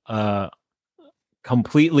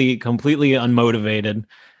completely unmotivated.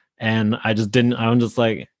 And I'm just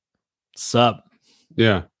like, sup?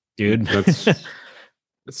 Yeah, dude.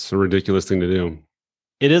 It's a ridiculous thing to do.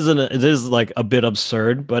 It is like a bit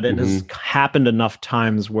absurd, but it has happened enough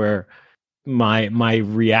times where my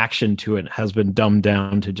reaction to it has been dumbed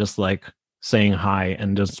down to just, like, saying hi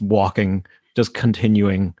and just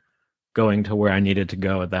continuing going to where I needed to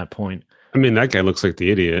go at that point. I mean, that guy looks like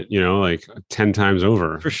the idiot, like 10 times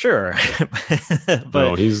over. For sure. But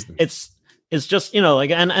no, it's just,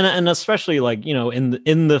 like, and especially, like,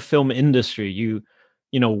 in the film industry,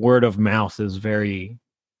 word of mouth is very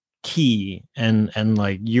key, and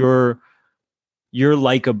like your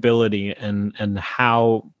likability and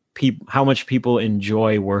how much people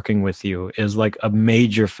enjoy working with you is, like, a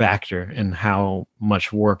major factor in how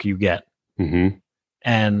much work you get.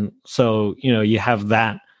 And so you have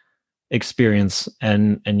that experience,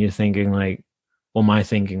 and you're thinking, like, well, my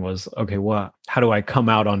thinking was, okay, how do I come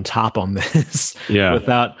out on top on this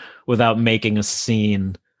without making a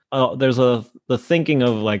scene? There's the thinking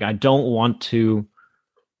of, like, I don't want to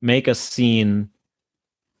make a scene.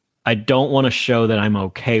 I don't want to show that I'm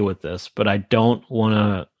okay with this, but I don't want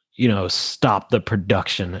to, stop the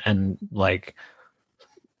production and, like,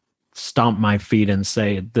 stomp my feet and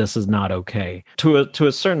say this is not okay. To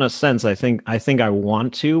a certain sense, I think I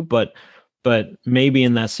want to, but maybe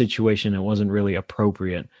in that situation it wasn't really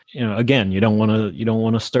appropriate. Again, you don't want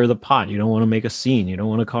to stir the pot. You don't want to make a scene. You don't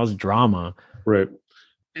want to cause drama. Right.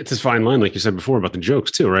 It's this fine line, like you said before, about the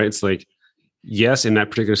jokes too, right? It's like, yes, in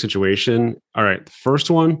that particular situation, all right, the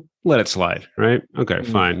first one, let it slide, right? Okay,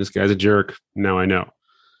 fine. This guy's a jerk. Now I know.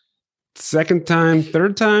 Second time,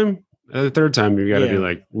 third time, the third time, you got to be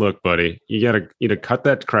like, look, buddy, you got to either cut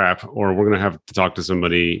that crap, or we're going to have to talk to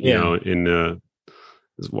somebody, in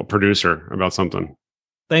producer about something.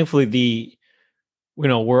 Thankfully,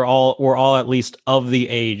 we're all at least of the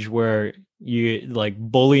age where you like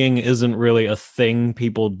bullying isn't really a thing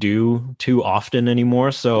people do too often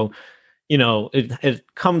anymore. So, it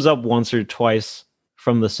comes up once or twice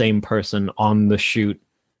from the same person on the shoot,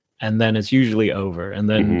 and then it's usually over. And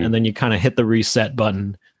then you kind of hit the reset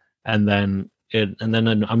button, and then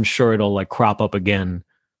I'm sure it'll like crop up again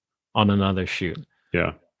on another shoot.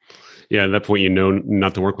 Yeah. Yeah. At that point,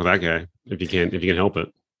 not to work with that guy if you can help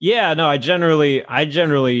it. Yeah, no, I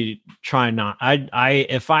generally try not.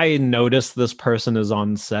 If I notice this person is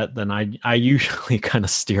on set, then I usually kind of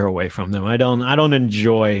steer away from them. I don't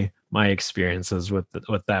enjoy my experiences with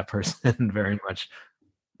that person very much.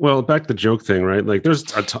 Well, back to the joke thing, right? Like,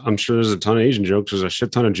 I'm sure there's a ton of Asian jokes. There's a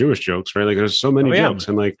shit ton of Jewish jokes, right? Like, there's so many jokes,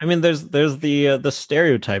 and like, I mean, there's the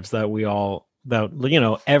stereotypes that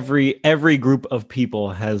every group of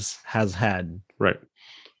people has had. Right.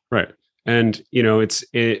 And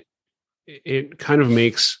it kind of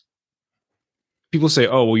makes people say,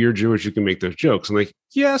 "Oh, well, you're Jewish, you can make those jokes." I'm like,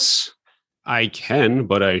 yes, I can,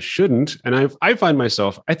 but I shouldn't. And I find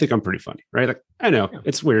myself, I think I'm pretty funny, right? Like, I know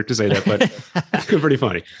it's weird to say that, but I think I'm pretty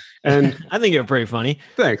funny. And I think you're pretty funny.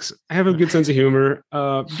 Thanks. I have a good sense of humor.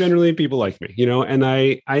 Generally, people like me, and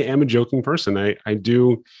I am a joking person. I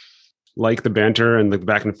do like the banter and the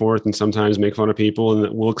back and forth, and sometimes make fun of people,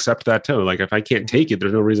 and we'll accept that too. Like, if I can't take it,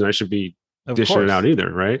 there's no reason I should be dishing it out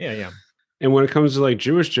either, right? Yeah. And when it comes to like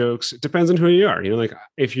Jewish jokes, it depends on who you are. Like,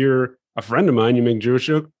 if you're a friend of mine, you make Jewish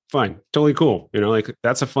joke, fine, totally cool. Like,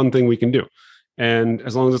 that's a fun thing we can do. And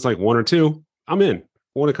as long as it's like one or two, I'm in.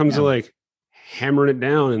 When it comes to like hammering it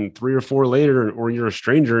down and 3 or 4 later, or you're a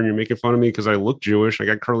stranger and you're making fun of me because I look Jewish, I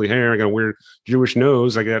got curly hair, I got a weird Jewish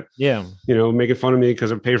nose, I got, making fun of me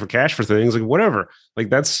because I pay for cash for things, like whatever, like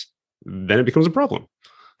then it becomes a problem.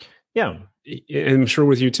 Yeah. And I'm sure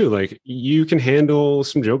with you too, like, you can handle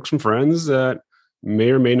some jokes from friends that may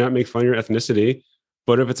or may not make fun of your ethnicity.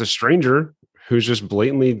 But if it's a stranger who's just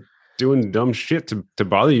blatantly doing dumb shit to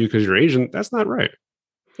bother you because you're Asian, that's not right.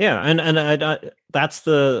 Yeah, and I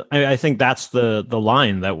think that's the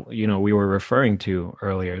line that we were referring to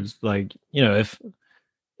earlier. It's like, if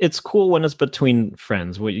it's cool when it's between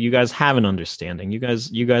friends, you guys have an understanding. You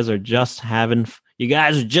guys are just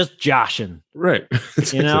joshing, right?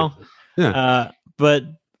 Yeah. But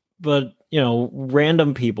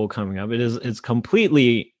random people coming up, it's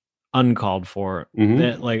completely uncalled for.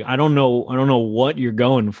 That, like, I don't know what you're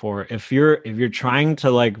going for. If you're trying to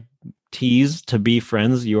like tease to be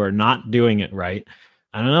friends, you are not doing it right.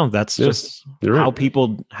 I don't know. That's just how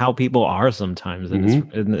people are sometimes,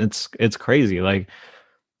 and it's crazy. Like,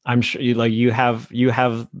 I'm sure you have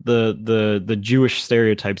the Jewish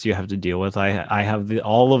stereotypes you have to deal with. I have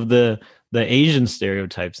all of the Asian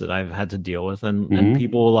stereotypes that I've had to deal with, and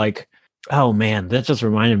people like, oh man, that just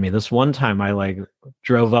reminded me. This one time I like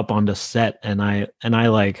drove up onto set, and I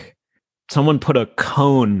like, someone put a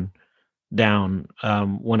cone down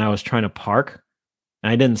when I was trying to park,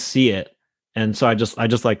 and I didn't see it, and so I just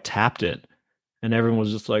like tapped it, and everyone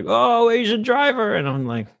was just like, "Oh, Asian driver," and I'm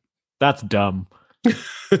like, "That's dumb."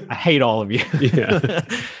 I hate all of you. Yeah.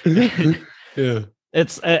 Yeah.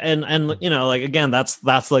 It's and like, again,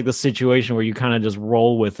 that's like the situation where you kind of just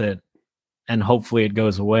roll with it, and hopefully it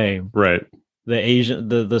goes away. Right.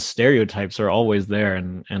 The stereotypes are always there,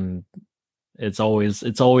 and it's always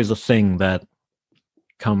a thing that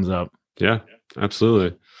comes up. Yeah,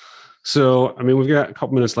 absolutely. So, I mean, we've got a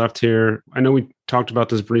couple minutes left here. I know we talked about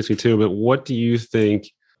this briefly too, but what do you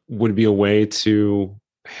think would be a way to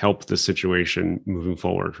help the situation moving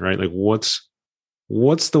forward, right? Like, what's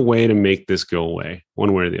the way to make this go away,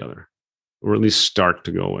 one way or the other, or at least start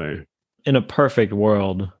to go away? In a perfect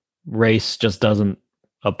world, race just doesn't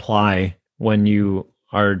apply when you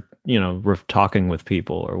are, talking with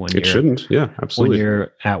people, or when it shouldn't. Yeah, absolutely. When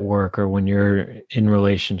you're at work, or when you're in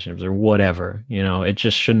relationships, or whatever, it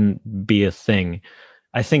just shouldn't be a thing.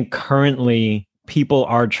 I think currently people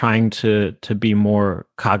are trying to be more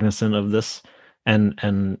cognizant of this, and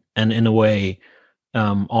in a way,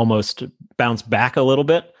 almost bounce back a little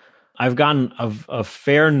bit. I've gotten a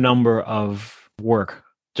fair number of work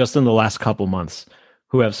just in the last couple months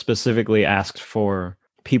who have specifically asked for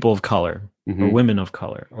people of color, or women of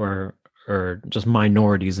color, or just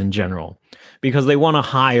minorities in general, because they want to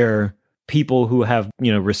hire people who have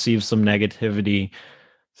received some negativity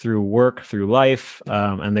through work, through life,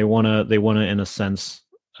 and they want to in a sense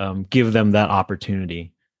give them that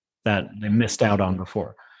opportunity that they missed out on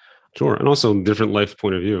before. Sure. And also different life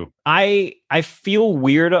point of view. I feel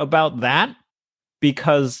weird about that,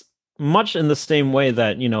 because much in the same way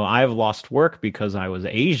that, I've lost work because I was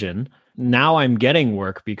Asian, now I'm getting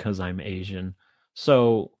work because I'm Asian.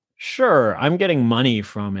 So Sure, I'm getting money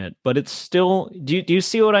from it, but it's still, do you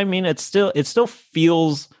see what I mean? It still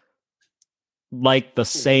feels like the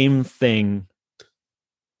same thing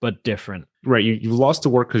but different. Right. You lost the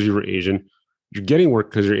work because you were Asian. You're getting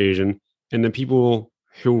work because you're Asian. And then people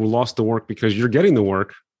who lost the work because you're getting the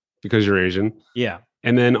work because you're Asian. Yeah.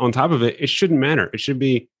 And then on top of it, it shouldn't matter. It should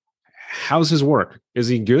be, how's his work? Is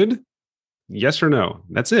he good? Yes or no?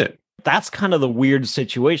 That's it. That's kind of the weird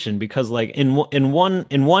situation because like in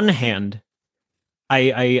one hand, I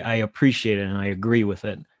appreciate it and I agree with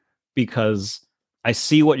it because I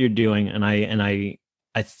see what you're doing and I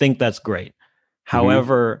think that's great.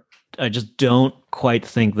 However, I just don't quite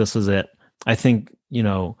think this is it. I think,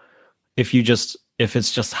 if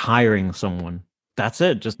it's just hiring someone, that's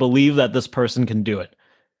it. Just believe that this person can do it.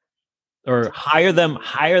 Or hire them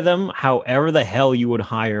however the hell you would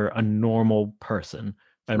hire a normal person.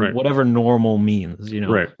 And Right. whatever normal means,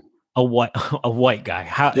 Right. a white guy.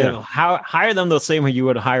 How hire them the same way you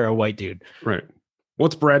would hire a white dude. Right.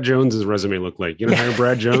 What's Brad Jones's resume look like? You know, hire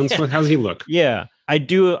Brad Jones. Yeah. How's he look? Yeah, I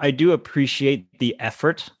do appreciate the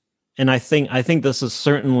effort, and I think this is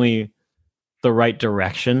certainly the right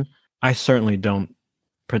direction. I certainly don't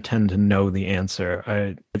pretend to know the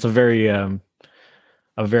answer. It's a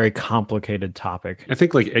very complicated topic. I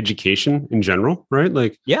think like education in general, right?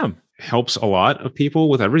 Like, yeah, helps a lot of people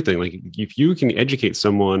with everything. Like if you can educate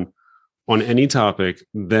someone on any topic,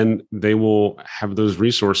 then they will have those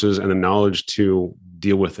resources and the knowledge to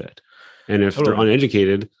deal with it. And if they're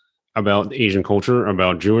uneducated about Asian culture,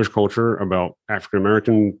 about Jewish culture, about African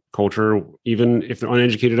American culture, even if they're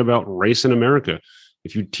uneducated about race in America,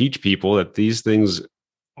 if you teach people that these things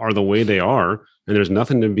are the way they are and there's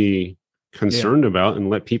nothing to be concerned about and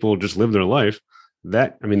let people just live their life,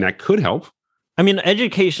 that could help. I mean,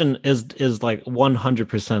 education is like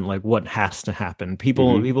 100% like what has to happen.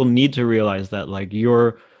 People need to realize that like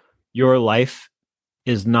your life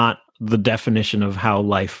is not the definition of how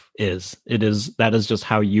life is. That is just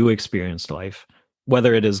how you experience life,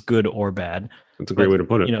 whether it is good or bad. That's a great way to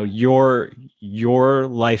put it. Your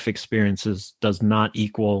life experiences does not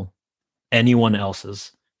equal anyone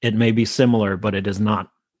else's. It may be similar, but it is not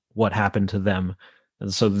what happened to them.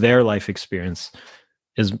 And so their life experience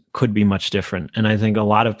could be much different. And I think a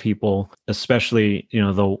lot of people, especially,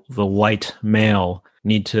 the white male,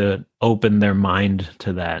 need to open their mind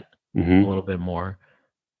to that a little bit more.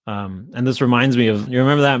 And this reminds me of, you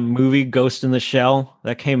remember that movie Ghost in the Shell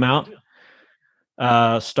that came out?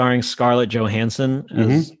 Starring Scarlett Johansson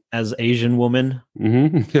as Asian woman.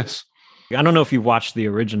 Yes. I don't know if you watched the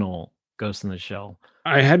original Ghost in the Shell.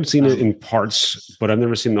 I had seen it in parts, but I've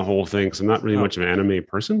never seen the whole thing because I'm not really much of an anime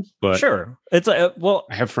person. But sure, it's I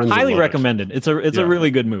have friends. Highly recommended. It's a really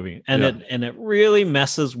good movie, and it really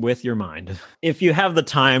messes with your mind. If you have the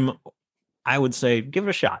time, I would say give it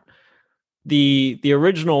a shot. The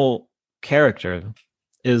original character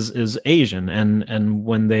is Asian, and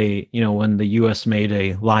when the US made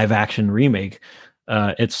a live action remake,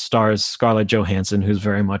 it stars Scarlett Johansson, who's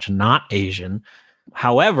very much not Asian.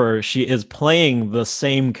 However, she is playing the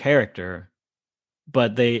same character,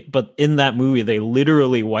 but in that movie they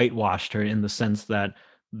literally whitewashed her in the sense that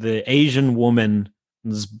the Asian woman's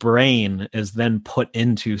brain is then put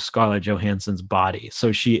into Scarlett Johansson's body.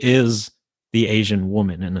 So she is the Asian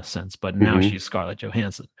woman in a sense, but now she's Scarlett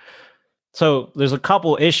Johansson. So there's a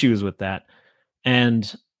couple issues with that.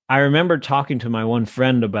 And I remember talking to my one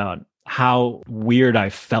friend about how weird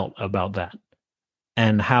I felt about that.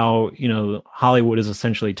 And how, Hollywood is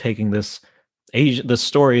essentially taking this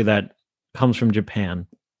story that comes from Japan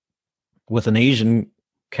with an Asian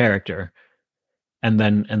character and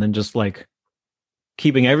then just like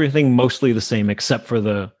keeping everything mostly the same except for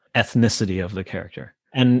the ethnicity of the character.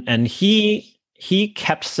 And he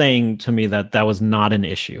kept saying to me that was not an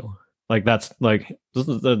issue. Like that's like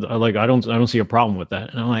I don't see a problem with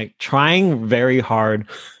that. And I'm like trying very hard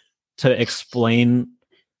to explain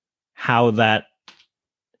how that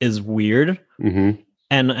is weird.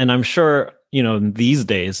 And I'm sure, these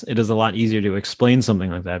days it is a lot easier to explain something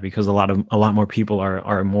like that because a lot more people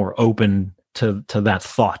are more open to that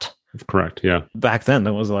thought. Correct. Yeah. Back then,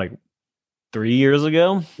 that was like 3 years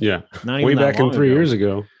ago. Yeah. Not way even back in 3 years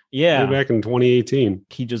ago. Yeah. Way back in 2018.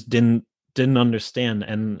 He just didn't understand.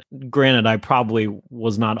 And granted, I probably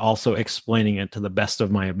was not also explaining it to the best of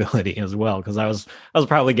my ability as well, because I was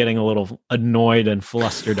probably getting a little annoyed and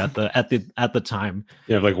flustered at the time.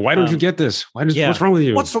 Yeah, like why don't you get this? What's wrong with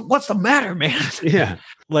you? What's the matter, man? Yeah.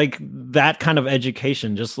 Like that kind of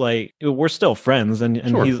education, just like we're still friends and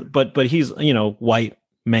sure. he's white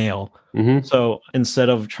male. So instead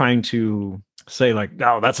of trying to say like,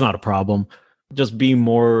 oh, that's not a problem, just be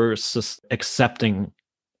more accepting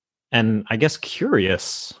and I guess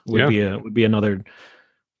curious would be another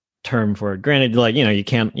term for it. Granted, like, you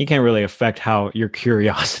can't really affect how your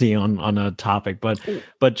curiosity on a topic, but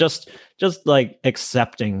just like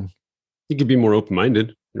accepting. You could be more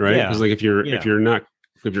open-minded, right? Yeah. Because like if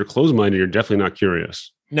you're closed-minded, you're definitely not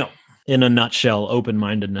curious. No. In a nutshell,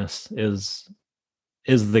 open-mindedness is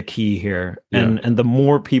the key here. And the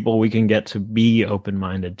more people we can get to be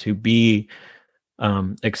open-minded, to be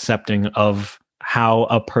accepting of how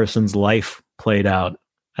a person's life played out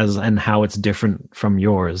and how it's different from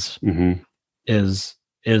yours, is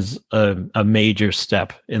a major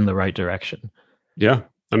step in the right direction. Yeah.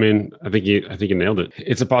 I mean, I think you nailed it.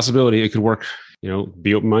 It's a possibility. It could work.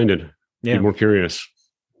 Be open-minded, be more curious,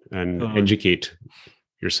 and educate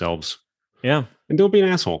yourselves. Yeah. And don't be an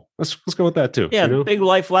asshole. Let's go with that too. Yeah. Big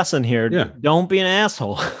life lesson here. Yeah. Don't be an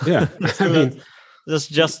asshole. Yeah. I mean, that's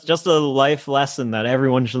just a life lesson that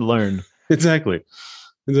everyone should learn. Exactly.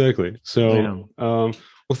 So, well,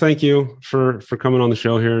 thank you for coming on the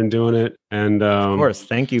show here and doing it. And of course,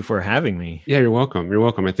 thank you for having me. Yeah, you're welcome.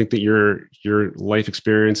 I think that your life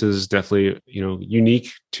experience is definitely,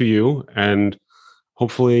 unique to you, and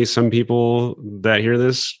hopefully some people that hear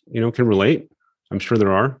this, can relate. I'm sure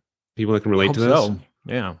there are people that can relate to this. So.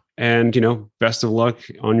 Yeah. And, best of luck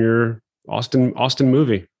on your Austin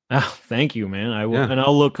movie. Oh, thank you, man. I will, and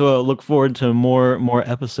I'll look forward to more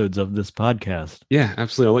episodes of this podcast. Yeah,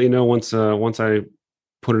 absolutely. I'll let you know once I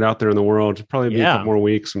put it out there in the world. It'll probably be a couple more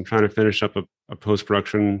weeks. I'm trying to finish up a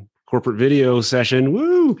post-production corporate video session.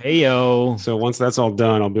 Woo! Heyo. So once that's all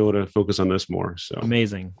done, I'll be able to focus on this more. So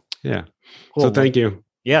amazing. Yeah. Cool. So thank you.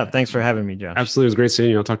 Yeah. Thanks for having me, Josh. Absolutely. It was great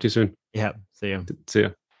seeing you. I'll talk to you soon. Yeah. See you. See ya.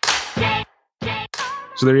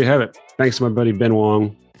 So there you have it. Thanks to my buddy Ben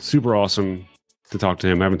Wong. Super awesome to talk to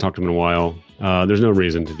him. I haven't talked to him in a while. There's no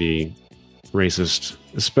reason to be racist,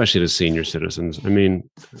 especially to senior citizens. I mean,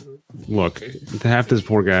 look, to have this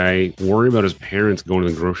poor guy worry about his parents going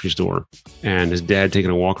to the grocery store and his dad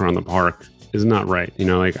taking a walk around the park is not right.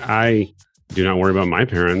 I do not worry about my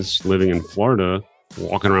parents living in Florida,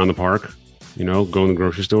 walking around the park, going to the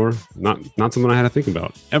grocery store. Not something I had to think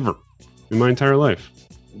about ever in my entire life.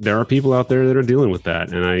 There are people out there that are dealing with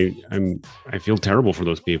that, and I feel terrible for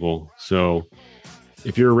those people. So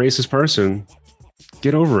if you're a racist person,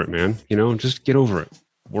 get over it, man. Just get over it.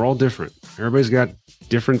 We're all different. Everybody's got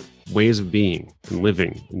different ways of being and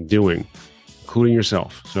living and doing, including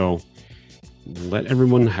yourself. So let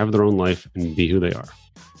everyone have their own life and be who they are.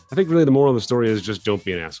 I think really the moral of the story is just don't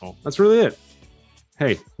be an asshole. That's really it.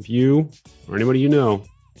 Hey, if you or anybody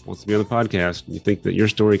wants to be on the podcast and you think that your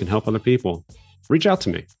story can help other people, reach out to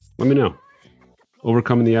me. Let me know.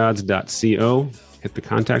 Overcomingtheodds.co. Hit the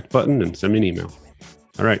contact button and send me an email.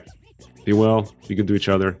 All right. Be well. Be good to each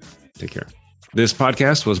other. Take care. This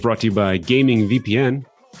podcast was brought to you by Gaming VPN.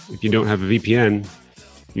 If you don't have a VPN,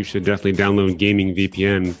 you should definitely download Gaming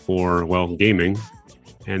VPN for, gaming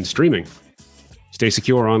and streaming. Stay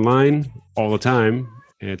secure online all the time.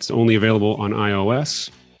 It's only available on iOS.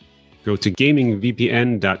 Go to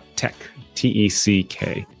gamingvpn.tech,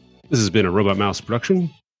 TECK. This has been a Robot Mouse production.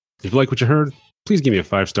 If you like what you heard, please give me a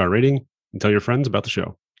 5-star rating and tell your friends about the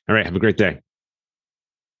show. All right, have a great day.